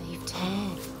have saved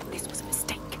him. This was a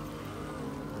mistake.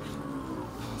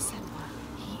 Senwa,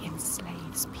 he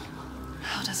enslaves people.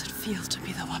 How does it feel to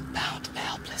be the one bound and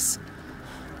helpless,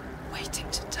 waiting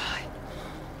to die?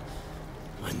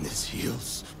 When this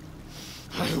heals,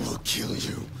 I will kill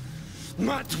you,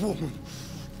 mad woman.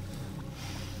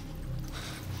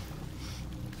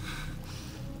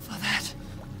 For that,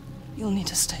 you'll need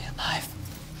to stay alive.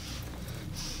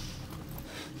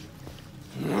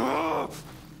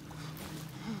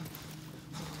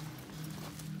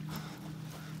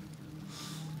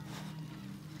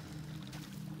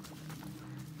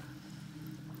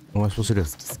 What am I supposed to do?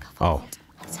 Discover Oh.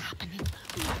 what's happening.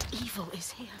 What evil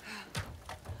is here?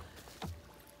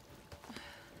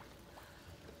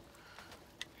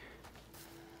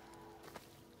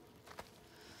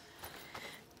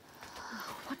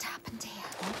 What happened here?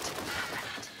 What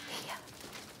happened here?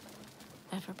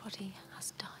 Everybody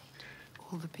has died.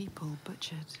 All the people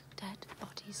butchered. Dead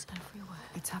bodies everywhere.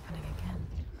 It's happening again.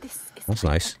 This is That's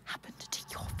nice. what happened to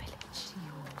your village. To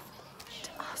your village.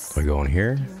 To us. Do I go in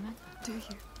here? Do you?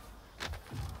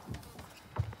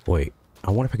 Wait.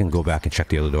 I wonder if I can go back and check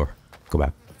the other door. Go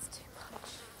back. It's too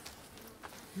much.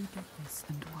 Who did this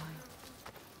and why?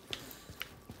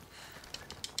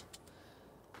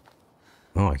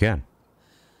 Oh, I can.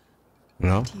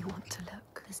 No? Do you want to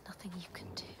look? There's nothing you can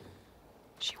do.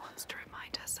 She wants to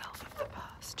remind herself of the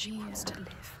past. She wants to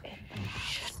live in the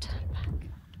Should turn back.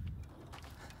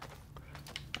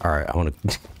 Alright, I want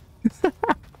to... I'm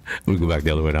going to go back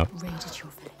the other way now. Raided your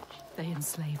village. They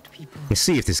enslaved people. Let's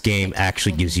see if this game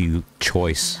actually gives you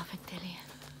choice. Beloved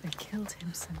Dillian. They killed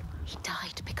him, Senwa. He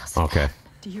died because of Okay. them.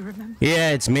 Do you remember?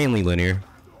 Yeah, it's mainly linear.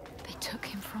 They took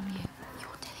him from you. Your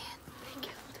Dillian. They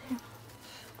killed him.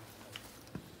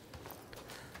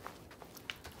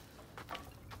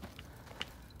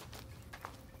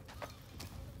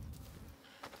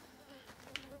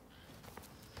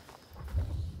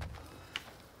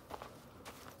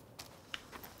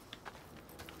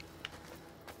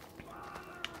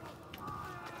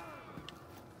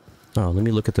 Oh, let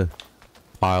me look at the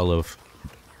pile of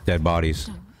dead bodies.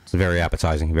 It's very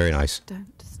appetizing. Very nice. Don't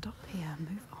stop here.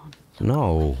 Move on.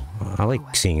 No, I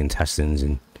like seeing intestines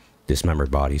and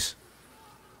dismembered bodies.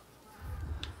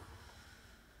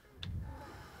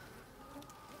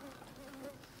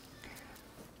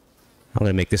 I'm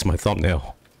gonna make this my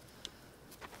thumbnail.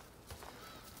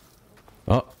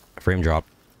 Oh, frame drop.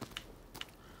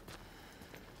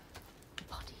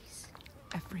 Bodies.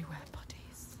 Everywhere,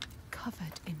 bodies.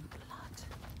 Covered in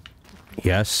blood.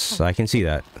 Yes, I can see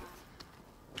that.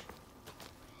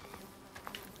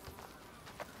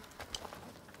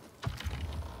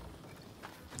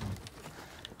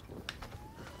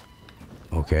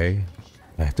 Okay,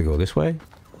 I have to go this way?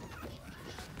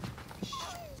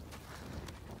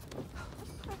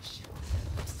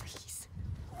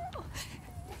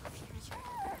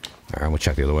 Alright, I'm gonna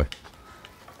check the other way.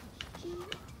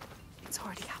 It's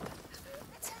already happened.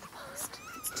 It's in the past.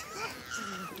 It's too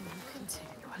late.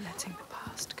 You are letting the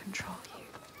past control you.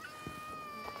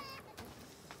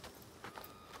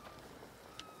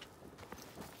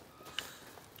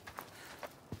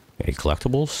 Any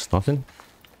collectibles? Nothing?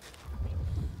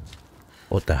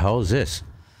 What the hell is this?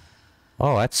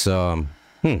 Oh, that's,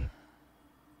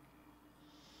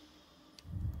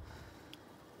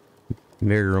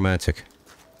 very romantic.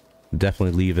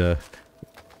 Definitely leave an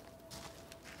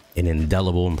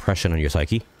indelible impression on your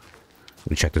psyche. Let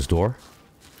me check this door.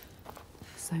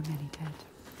 So many dead.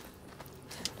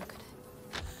 Don't look at it.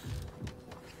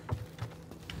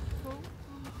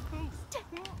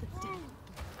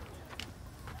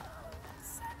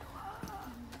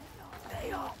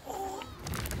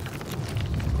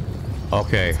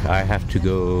 Okay, I have to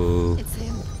go It's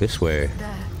him. this way,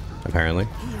 There. apparently.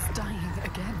 He is dying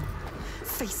again.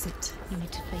 Face it. You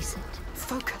need to face it.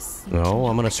 Focus. No,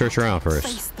 I'm gonna search around first.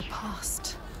 Face the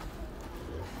past.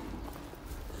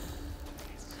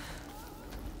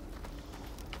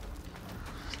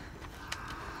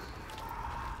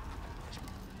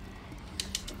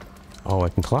 Oh, I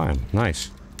can climb.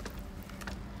 Nice.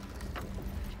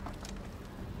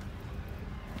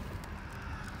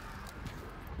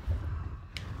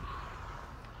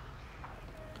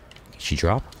 she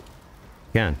drop?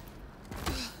 Again.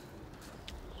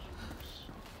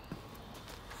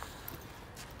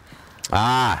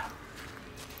 Ah!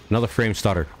 Another frame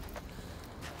stutter.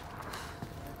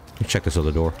 Let me check this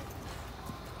other door.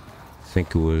 I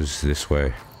think it was this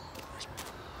way.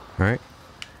 Alright.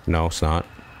 No, it's not.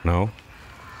 No.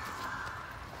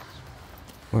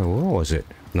 Wait, where was it?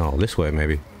 No, this way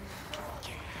maybe.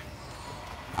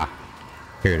 Ah.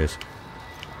 Here it is.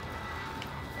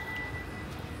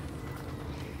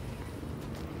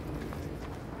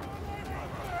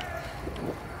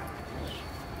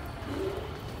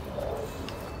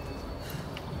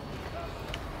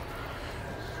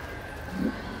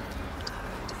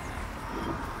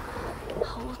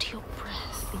 Hold your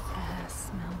breath. The air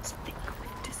smells thick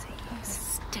with disease. The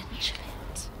stench of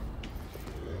it.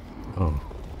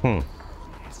 Oh.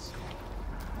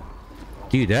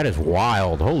 Dude, that is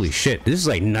wild. Holy shit. This is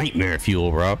like nightmare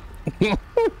fuel, bro.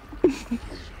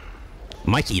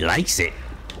 Mikey likes it.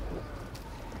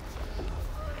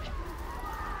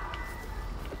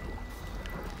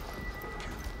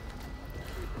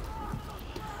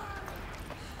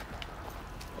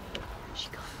 She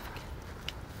can't forget.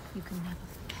 You can never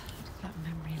forget. That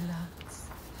memory lurks.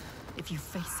 If you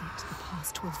face it, the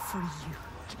past will free you.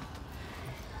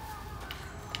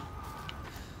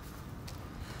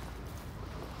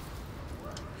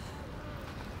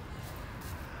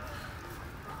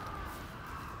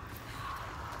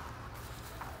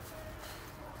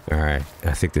 Alright,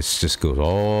 I think this just goes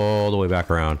all the way back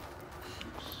around.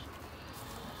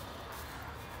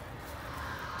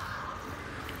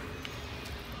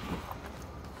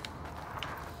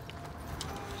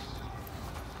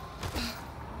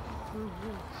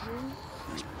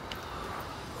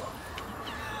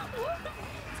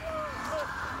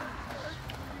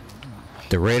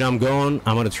 The rate I'm going,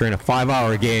 I'm gonna turn a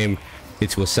 5-hour game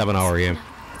into a 7-hour game.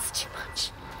 It's too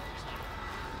much.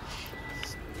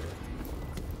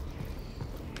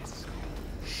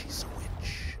 She's a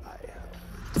witch, I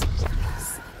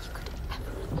Worse than you could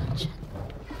ever imagine.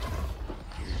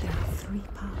 There are 3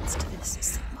 parts to this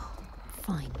symbol.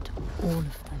 Find all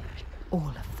of them. All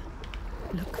of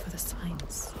them. Look for the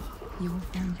signs. You will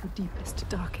find your deepest,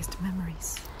 darkest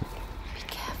memories. Be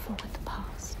careful with the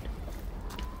past.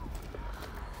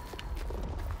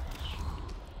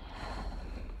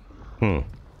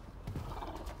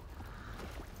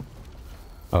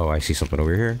 Oh, I see something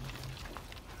over here.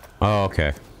 Oh,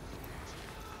 okay.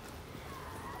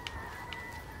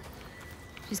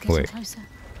 She's getting Wait. closer.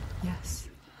 Yes,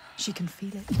 she can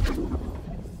feel it.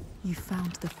 You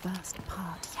found the first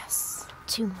part, yes.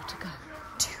 2 more to go.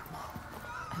 2 more.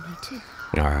 Only 2.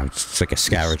 Alright, it's like a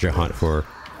scavenger hunt for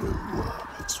will worm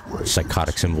its way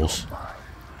psychotic into symbols. your mind.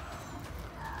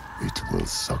 It will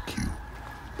suck you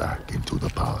back into the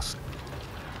past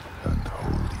and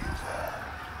hold you there.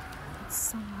 It's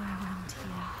somewhere around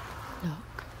here.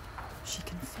 Look. She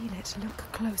can feel it. Look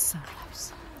closer.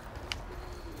 Closer.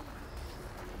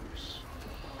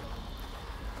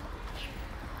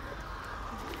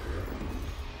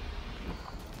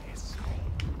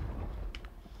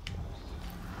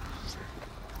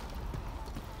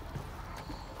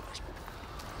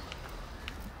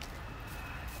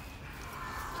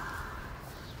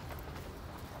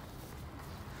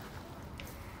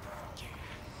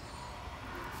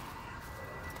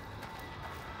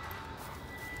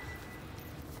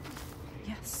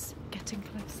 Yes, getting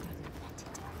closer.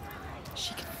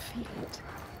 She can feel it.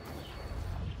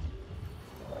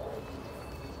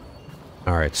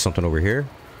 Alright, something over here.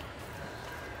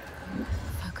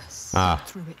 Focus. Ah.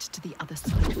 Through it to the other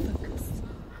side. Focus.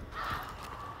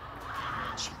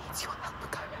 She needs your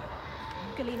help. Go.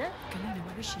 Galena? Galena,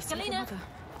 where is she? Save your Galena? mother.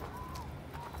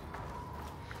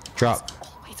 Drop.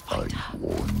 Always I find her.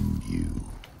 warn you.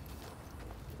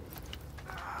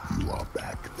 You are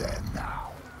back there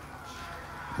now.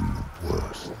 In the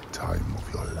worst time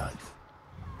of your life.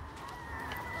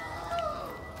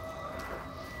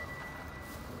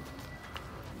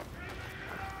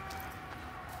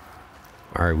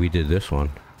 Alright, we did this one.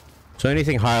 So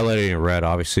anything highlighted in red,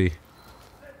 obviously,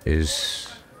 is...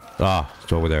 Ah,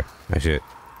 it's over there. I see it.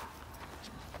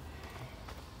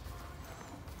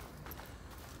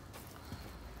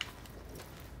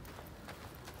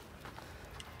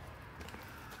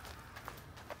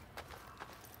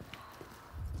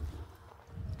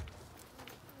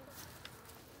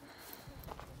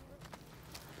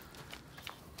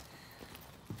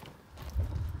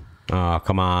 Oh,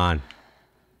 come on.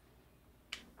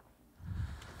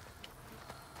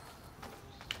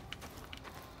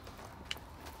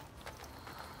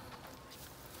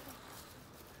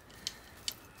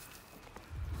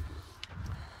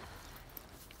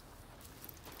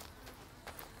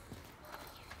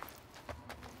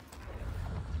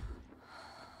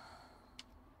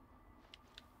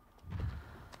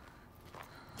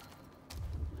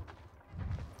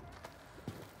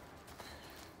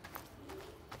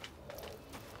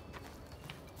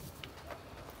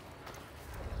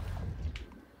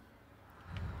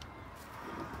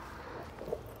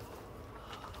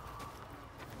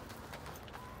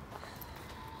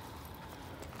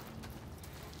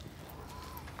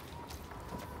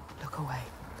 away.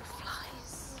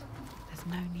 Flies. There's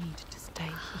no need to stay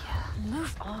here.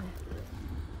 Move on.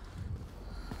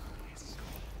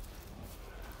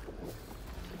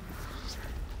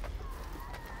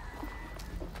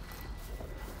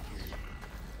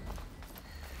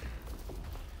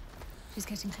 She's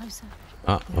getting closer.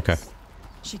 Oh, okay.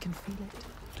 She can feel it.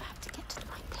 You have to get to the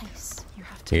right place. You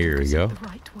have to Here we focus go. it the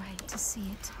right way to see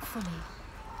it fully.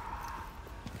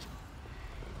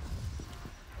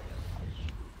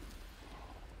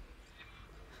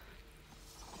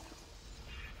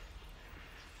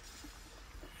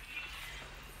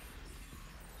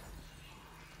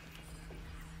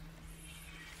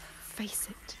 Face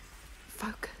it.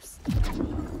 Focus.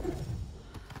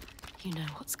 You know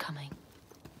what's coming.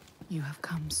 You have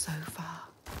come so far.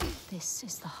 This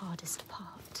is the hardest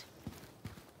part.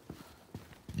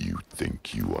 You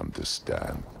think you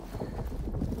understand.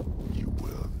 You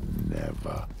will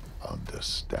never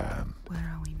understand. Where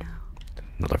are we now?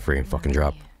 Another freaking fucking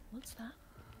drop. What's that?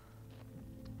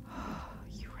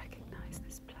 You recognize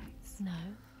this place? No.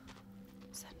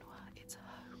 Senua, it's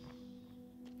home.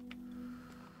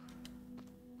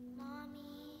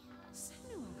 Mommy.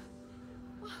 Senua,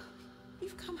 well,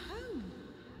 you've come home.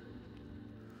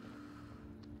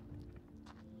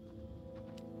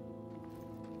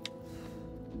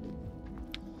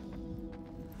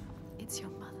 It's your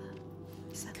mother.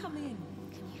 Senua. Come in.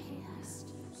 Can you hear her?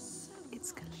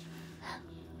 It's Khalid.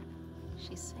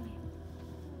 She's singing.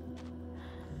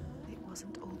 It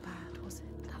wasn't all bad, was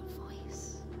it? That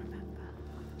voice. Remember?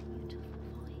 Beautiful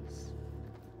voice.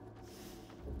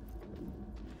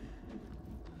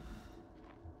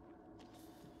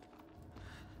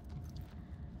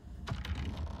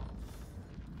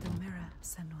 The mirror,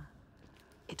 Senua.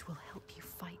 It will help you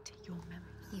fight your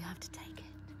memories. You have to take it.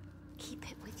 Keep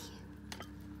it with you.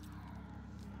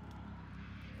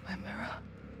 My mirror.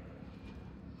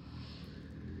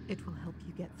 It will help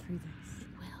you get through this. It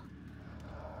will.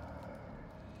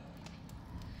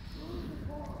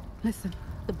 Listen,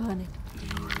 The burning.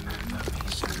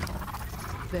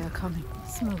 they are coming.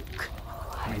 Smoke.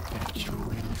 I bet you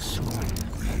will soon.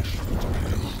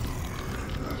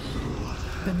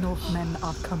 The Northmen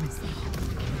are coming.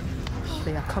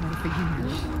 They are coming for you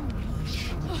now.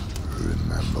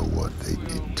 Remember what they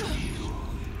did to you.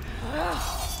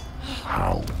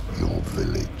 How your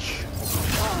village.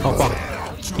 Oh fuck!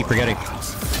 Keep forgetting.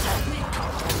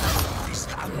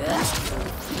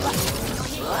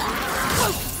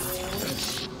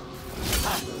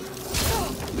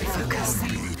 Focus.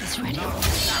 It's ready.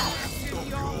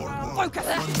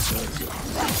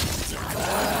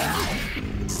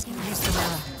 Use the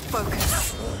mirror.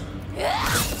 Focus.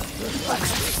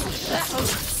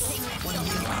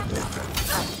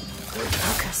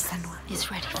 Focus, Senua.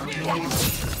 It's ready for me.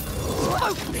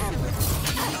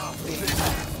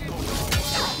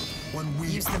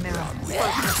 Use the mirror.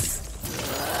 Focus.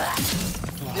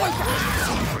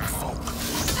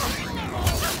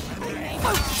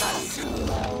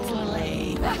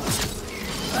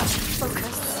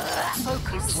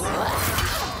 Focus. Focus.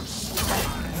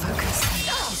 Focus.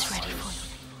 It's ready for you.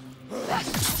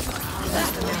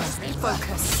 Use the mirror.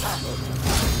 Focus.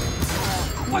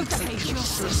 Take your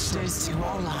sisters to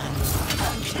our land.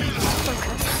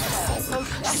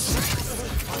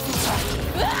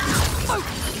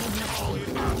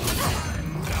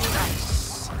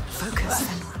 Focus.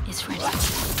 It's ready.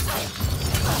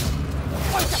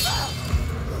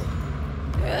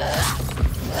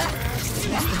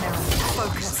 Use the mirror.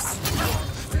 Focus.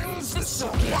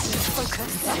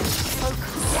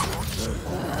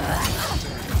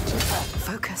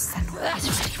 Focus, Senua. It's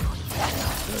ready for you.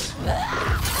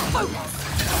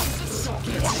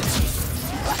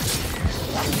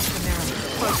 Use the mirror.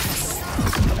 Focus.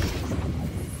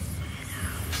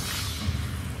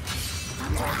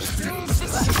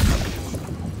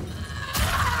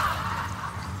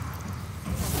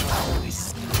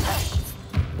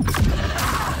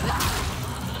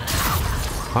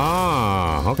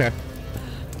 Ah, okay.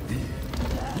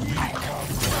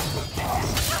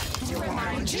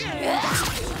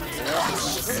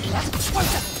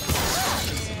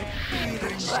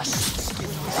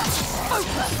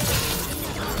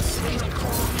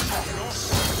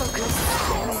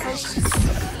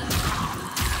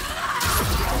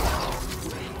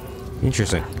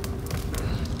 Interesting.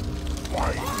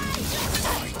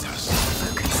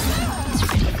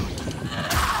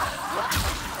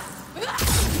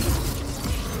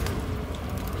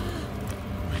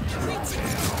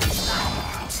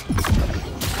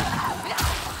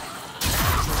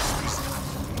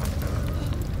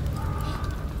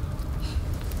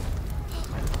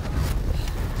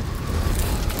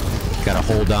 Gotta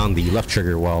hold down the left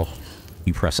trigger while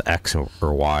you press X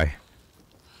or Y.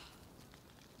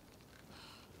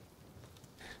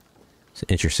 It's an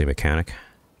interesting mechanic.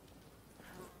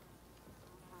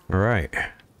 Alright.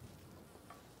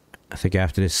 I think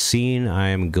after this scene, I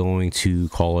am going to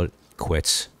call it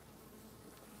quits.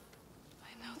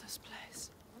 I know this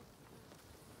place.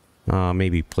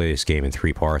 Maybe play this game in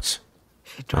 3 parts.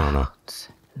 She I don't know. drowns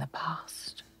in the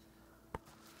past.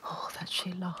 All that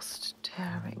she lost,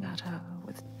 tearing at her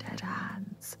with dead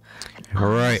hands and All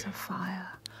right. eyes of fire.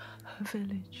 Her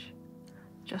village,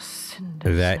 just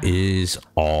cinders. That is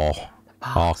all.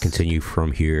 I'll continue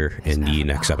from here in the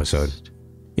next episode.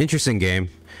 Interesting game.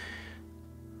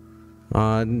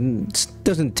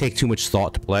 Doesn't take too much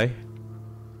thought to play,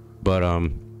 but I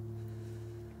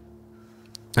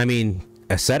mean,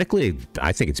 aesthetically,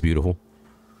 I think it's beautiful.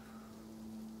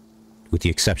 With the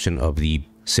exception of the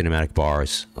cinematic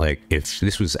bars. Like, if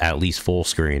this was at least full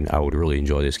screen, I would really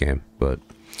enjoy this game. But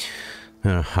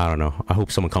I don't know. I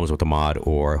hope someone comes with a mod,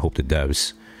 or I hope the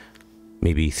devs,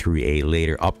 maybe through a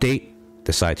later update,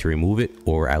 decide to remove it,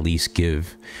 or at least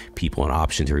give people an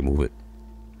option to remove it.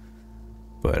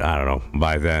 But I don't know.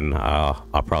 By then,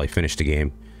 I'll probably finish the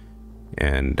game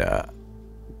and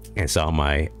cancel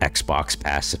my Xbox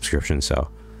Pass subscription. So,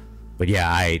 but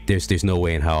yeah, there's no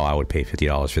way in hell I would pay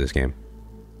 $50 for this game.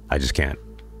 I just can't.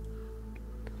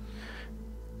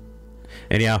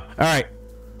 Anyhow, all right.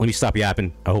 Let me stop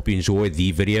yapping. I hope you enjoyed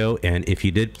the video, and if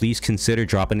you did, please consider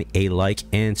dropping a like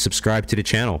and subscribe to the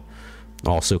channel.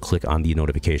 Also, click on the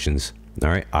notifications. All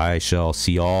right. I shall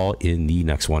see y'all in the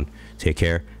next one. Take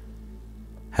care.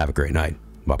 Have a great night.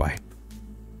 Bye-bye.